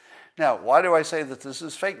 Now, why do I say that this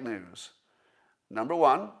is fake news? Number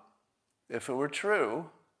one, if it were true,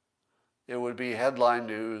 it would be headline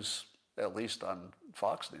news, at least on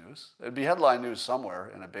Fox News. It'd be headline news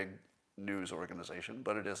somewhere in a big news organization,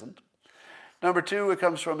 but it isn't. Number two, it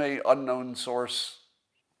comes from an unknown source,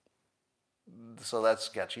 so that's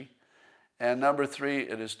sketchy. And number three,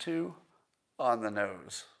 it is too on the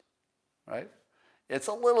nose, right? It's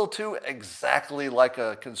a little too exactly like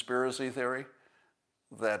a conspiracy theory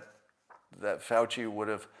that Fauci would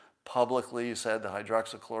have publicly said the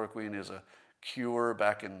hydroxychloroquine is a cure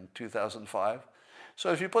back in 2005.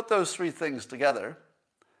 So if you put those three things together,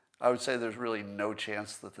 I would say there's really no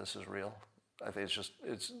chance that this is real. I think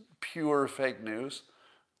it's pure fake news,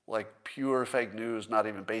 like pure fake news, not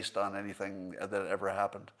even based on anything that ever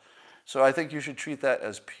happened. So I think you should treat that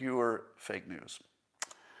as pure fake news.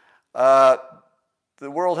 The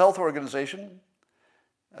World Health Organization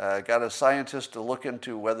got a scientist to look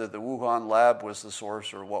into whether the Wuhan lab was the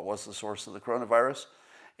source or what was the source of the coronavirus.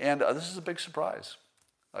 And this is a big surprise.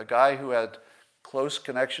 A guy who had close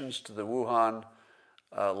connections to the Wuhan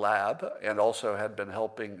lab and also had been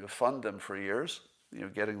helping fund them for years,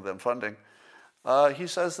 getting them funding, he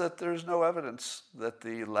says that there's no evidence that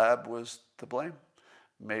the lab was to blame.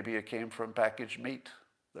 Maybe it came from packaged meat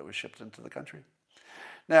that was shipped into the country.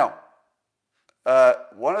 Now,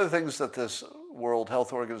 One of the things that this World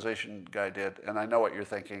Health Organization guy did, and I know what you're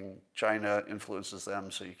thinking, China influences them,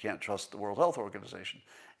 so you can't trust the World Health Organization,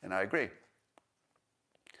 and I agree.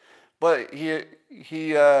 But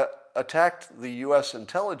he attacked the U.S.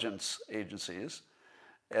 intelligence agencies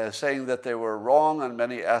as saying that they were wrong on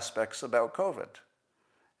many aspects about COVID.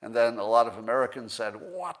 And then a lot of Americans said,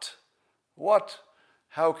 what? What?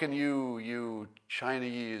 How can you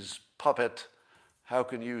Chinese puppet, how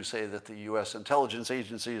can you say that the U.S. intelligence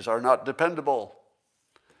agencies are not dependable?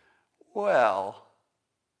 Well,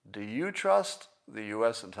 do you trust the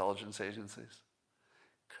U.S. intelligence agencies?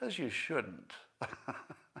 Because you shouldn't.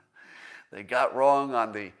 They got wrong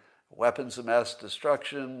on the weapons of mass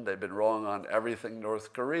destruction. They've been wrong on everything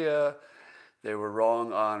North Korea. They were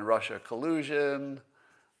wrong on Russia collusion.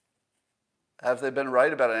 Have they been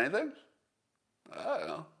right about anything? I don't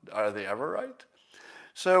know. Are they ever right?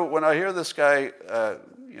 So when I hear this guy,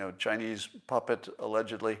 Chinese puppet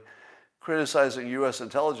allegedly, criticizing U.S.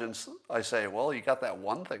 intelligence, I say, well, you got that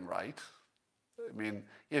one thing right. I mean,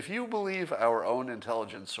 if you believe our own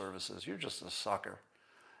intelligence services, you're just a sucker.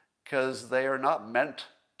 Because they are not meant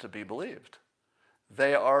to be believed.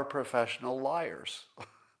 They are professional liars.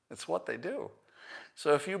 It's what they do.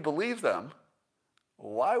 So if you believe them,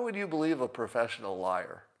 why would you believe a professional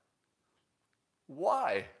liar?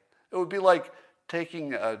 Why? It would be like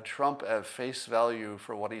taking Trump at face value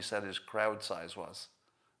for what he said his crowd size was.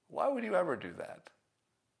 Why would you ever do that?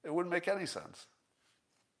 It wouldn't make any sense.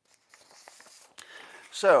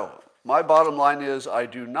 So, my bottom line is I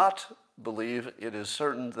do not believe it is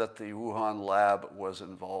certain that the Wuhan lab was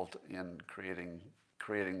involved in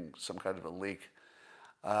creating some kind of a leak.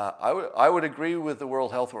 I would agree with the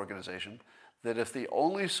World Health Organization that if the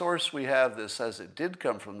only source we have that says it did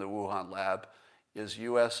come from the Wuhan lab is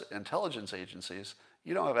U.S. intelligence agencies,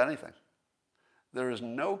 you don't have anything. There is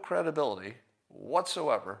no credibility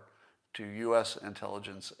whatsoever to U.S.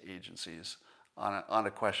 intelligence agencies on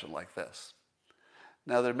a question like this.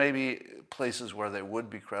 Now, there may be places where they would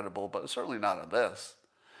be credible, but certainly not on this.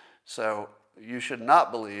 So you should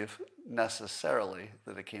not believe necessarily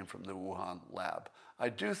that it came from the Wuhan lab. I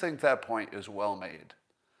do think that point is well made,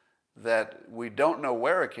 that we don't know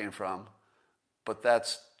where it came from, but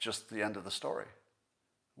that's just the end of the story.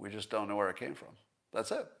 We just don't know where it came from. That's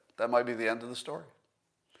it. That might be the end of the story.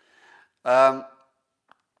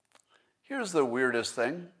 Here's the weirdest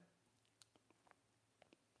thing.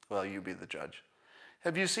 Well, you be the judge.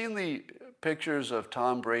 Have you seen the pictures of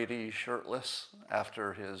Tom Brady shirtless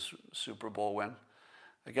after his Super Bowl win?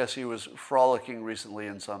 I guess he was frolicking recently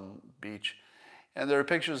in some beach, and there are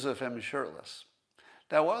pictures of him shirtless.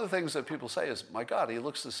 Now, one of the things that people say is, my God, he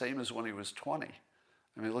looks the same as when he was 20.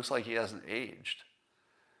 I mean, it looks like he hasn't aged.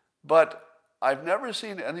 But I've never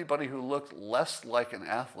seen anybody who looked less like an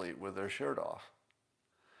athlete with their shirt off.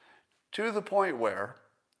 To the point where,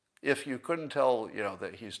 if you couldn't tell,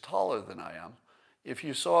 that he's taller than I am, if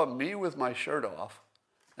you saw me with my shirt off,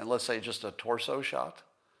 and let's say just a torso shot,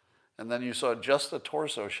 and then you saw just a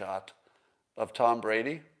torso shot of Tom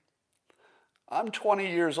Brady, I'm 20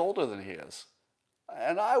 years older than he is.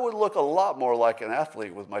 And I would look a lot more like an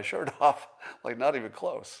athlete with my shirt off, like not even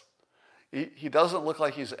close. He doesn't look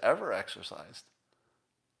like he's ever exercised.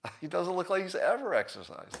 He doesn't look like he's ever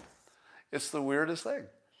exercised. It's the weirdest thing.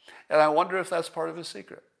 And I wonder if that's part of his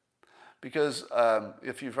secret. Because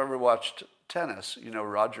if you've ever watched tennis,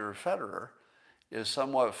 Roger Federer is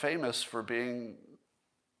somewhat famous for being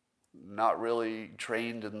not really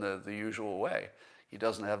trained in the usual way. He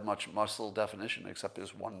doesn't have much muscle definition except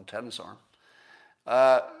his one tennis arm.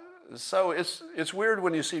 So it's weird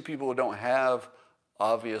when you see people who don't have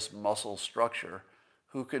obvious muscle structure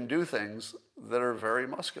who can do things that are very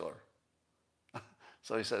muscular.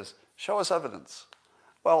 So he says, show us evidence.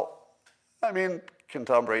 Well, I mean, can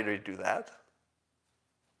Tom Brady do that?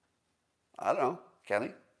 I don't know. Can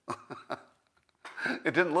he?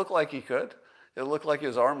 It didn't look like he could. It looked like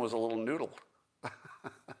his arm was a little noodle.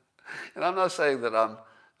 And I'm not saying that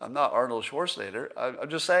I'm not Arnold Schwarzenegger. I'm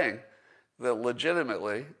just saying that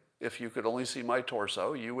legitimately, if you could only see my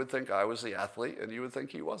torso, you would think I was the athlete and you would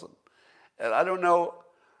think he wasn't. And I don't know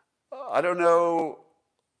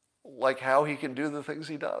like how he can do the things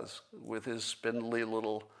he does with his spindly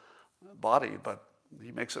little body, but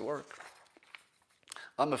he makes it work.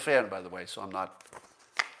 I'm a fan, by the way, so I'm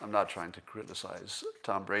not trying to criticize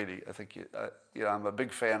Tom Brady. I think I'm a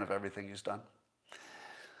big fan of everything he's done.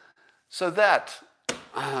 So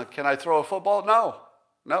can I throw a football?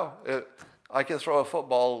 No. I can throw a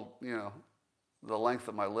football, the length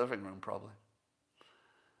of my living room probably.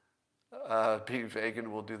 Being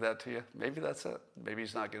vegan will do that to you. Maybe that's it. Maybe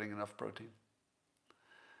he's not getting enough protein.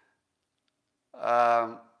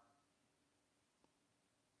 Um,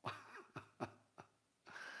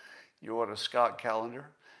 you want a Scott calendar?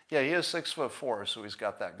 Yeah, he is 6'4", so he's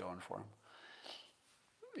got that going for him.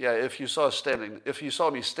 Yeah, if you saw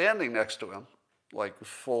me standing next to him, like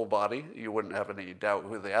full body, you wouldn't have any doubt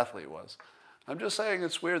who the athlete was. I'm just saying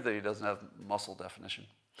it's weird that he doesn't have muscle definition.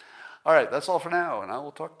 All right, that's all for now, and I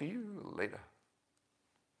will talk to you later.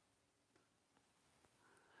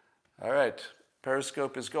 All right,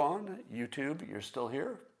 Periscope is gone. YouTube, you're still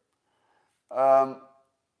here.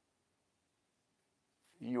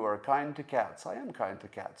 You are kind to cats. I am kind to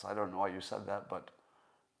cats. I don't know why you said that, but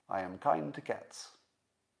I am kind to cats.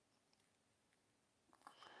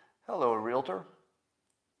 Hello, realtor.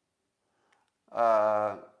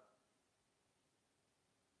 All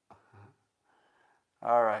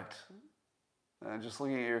right. Just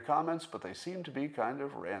looking at your comments, but they seem to be kind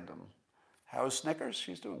of random. How's Snickers?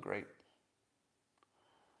 She's doing great.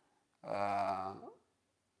 All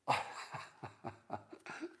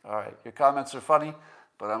right. Your comments are funny,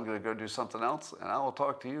 but I'm going to go do something else, and I will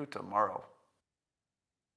talk to you tomorrow.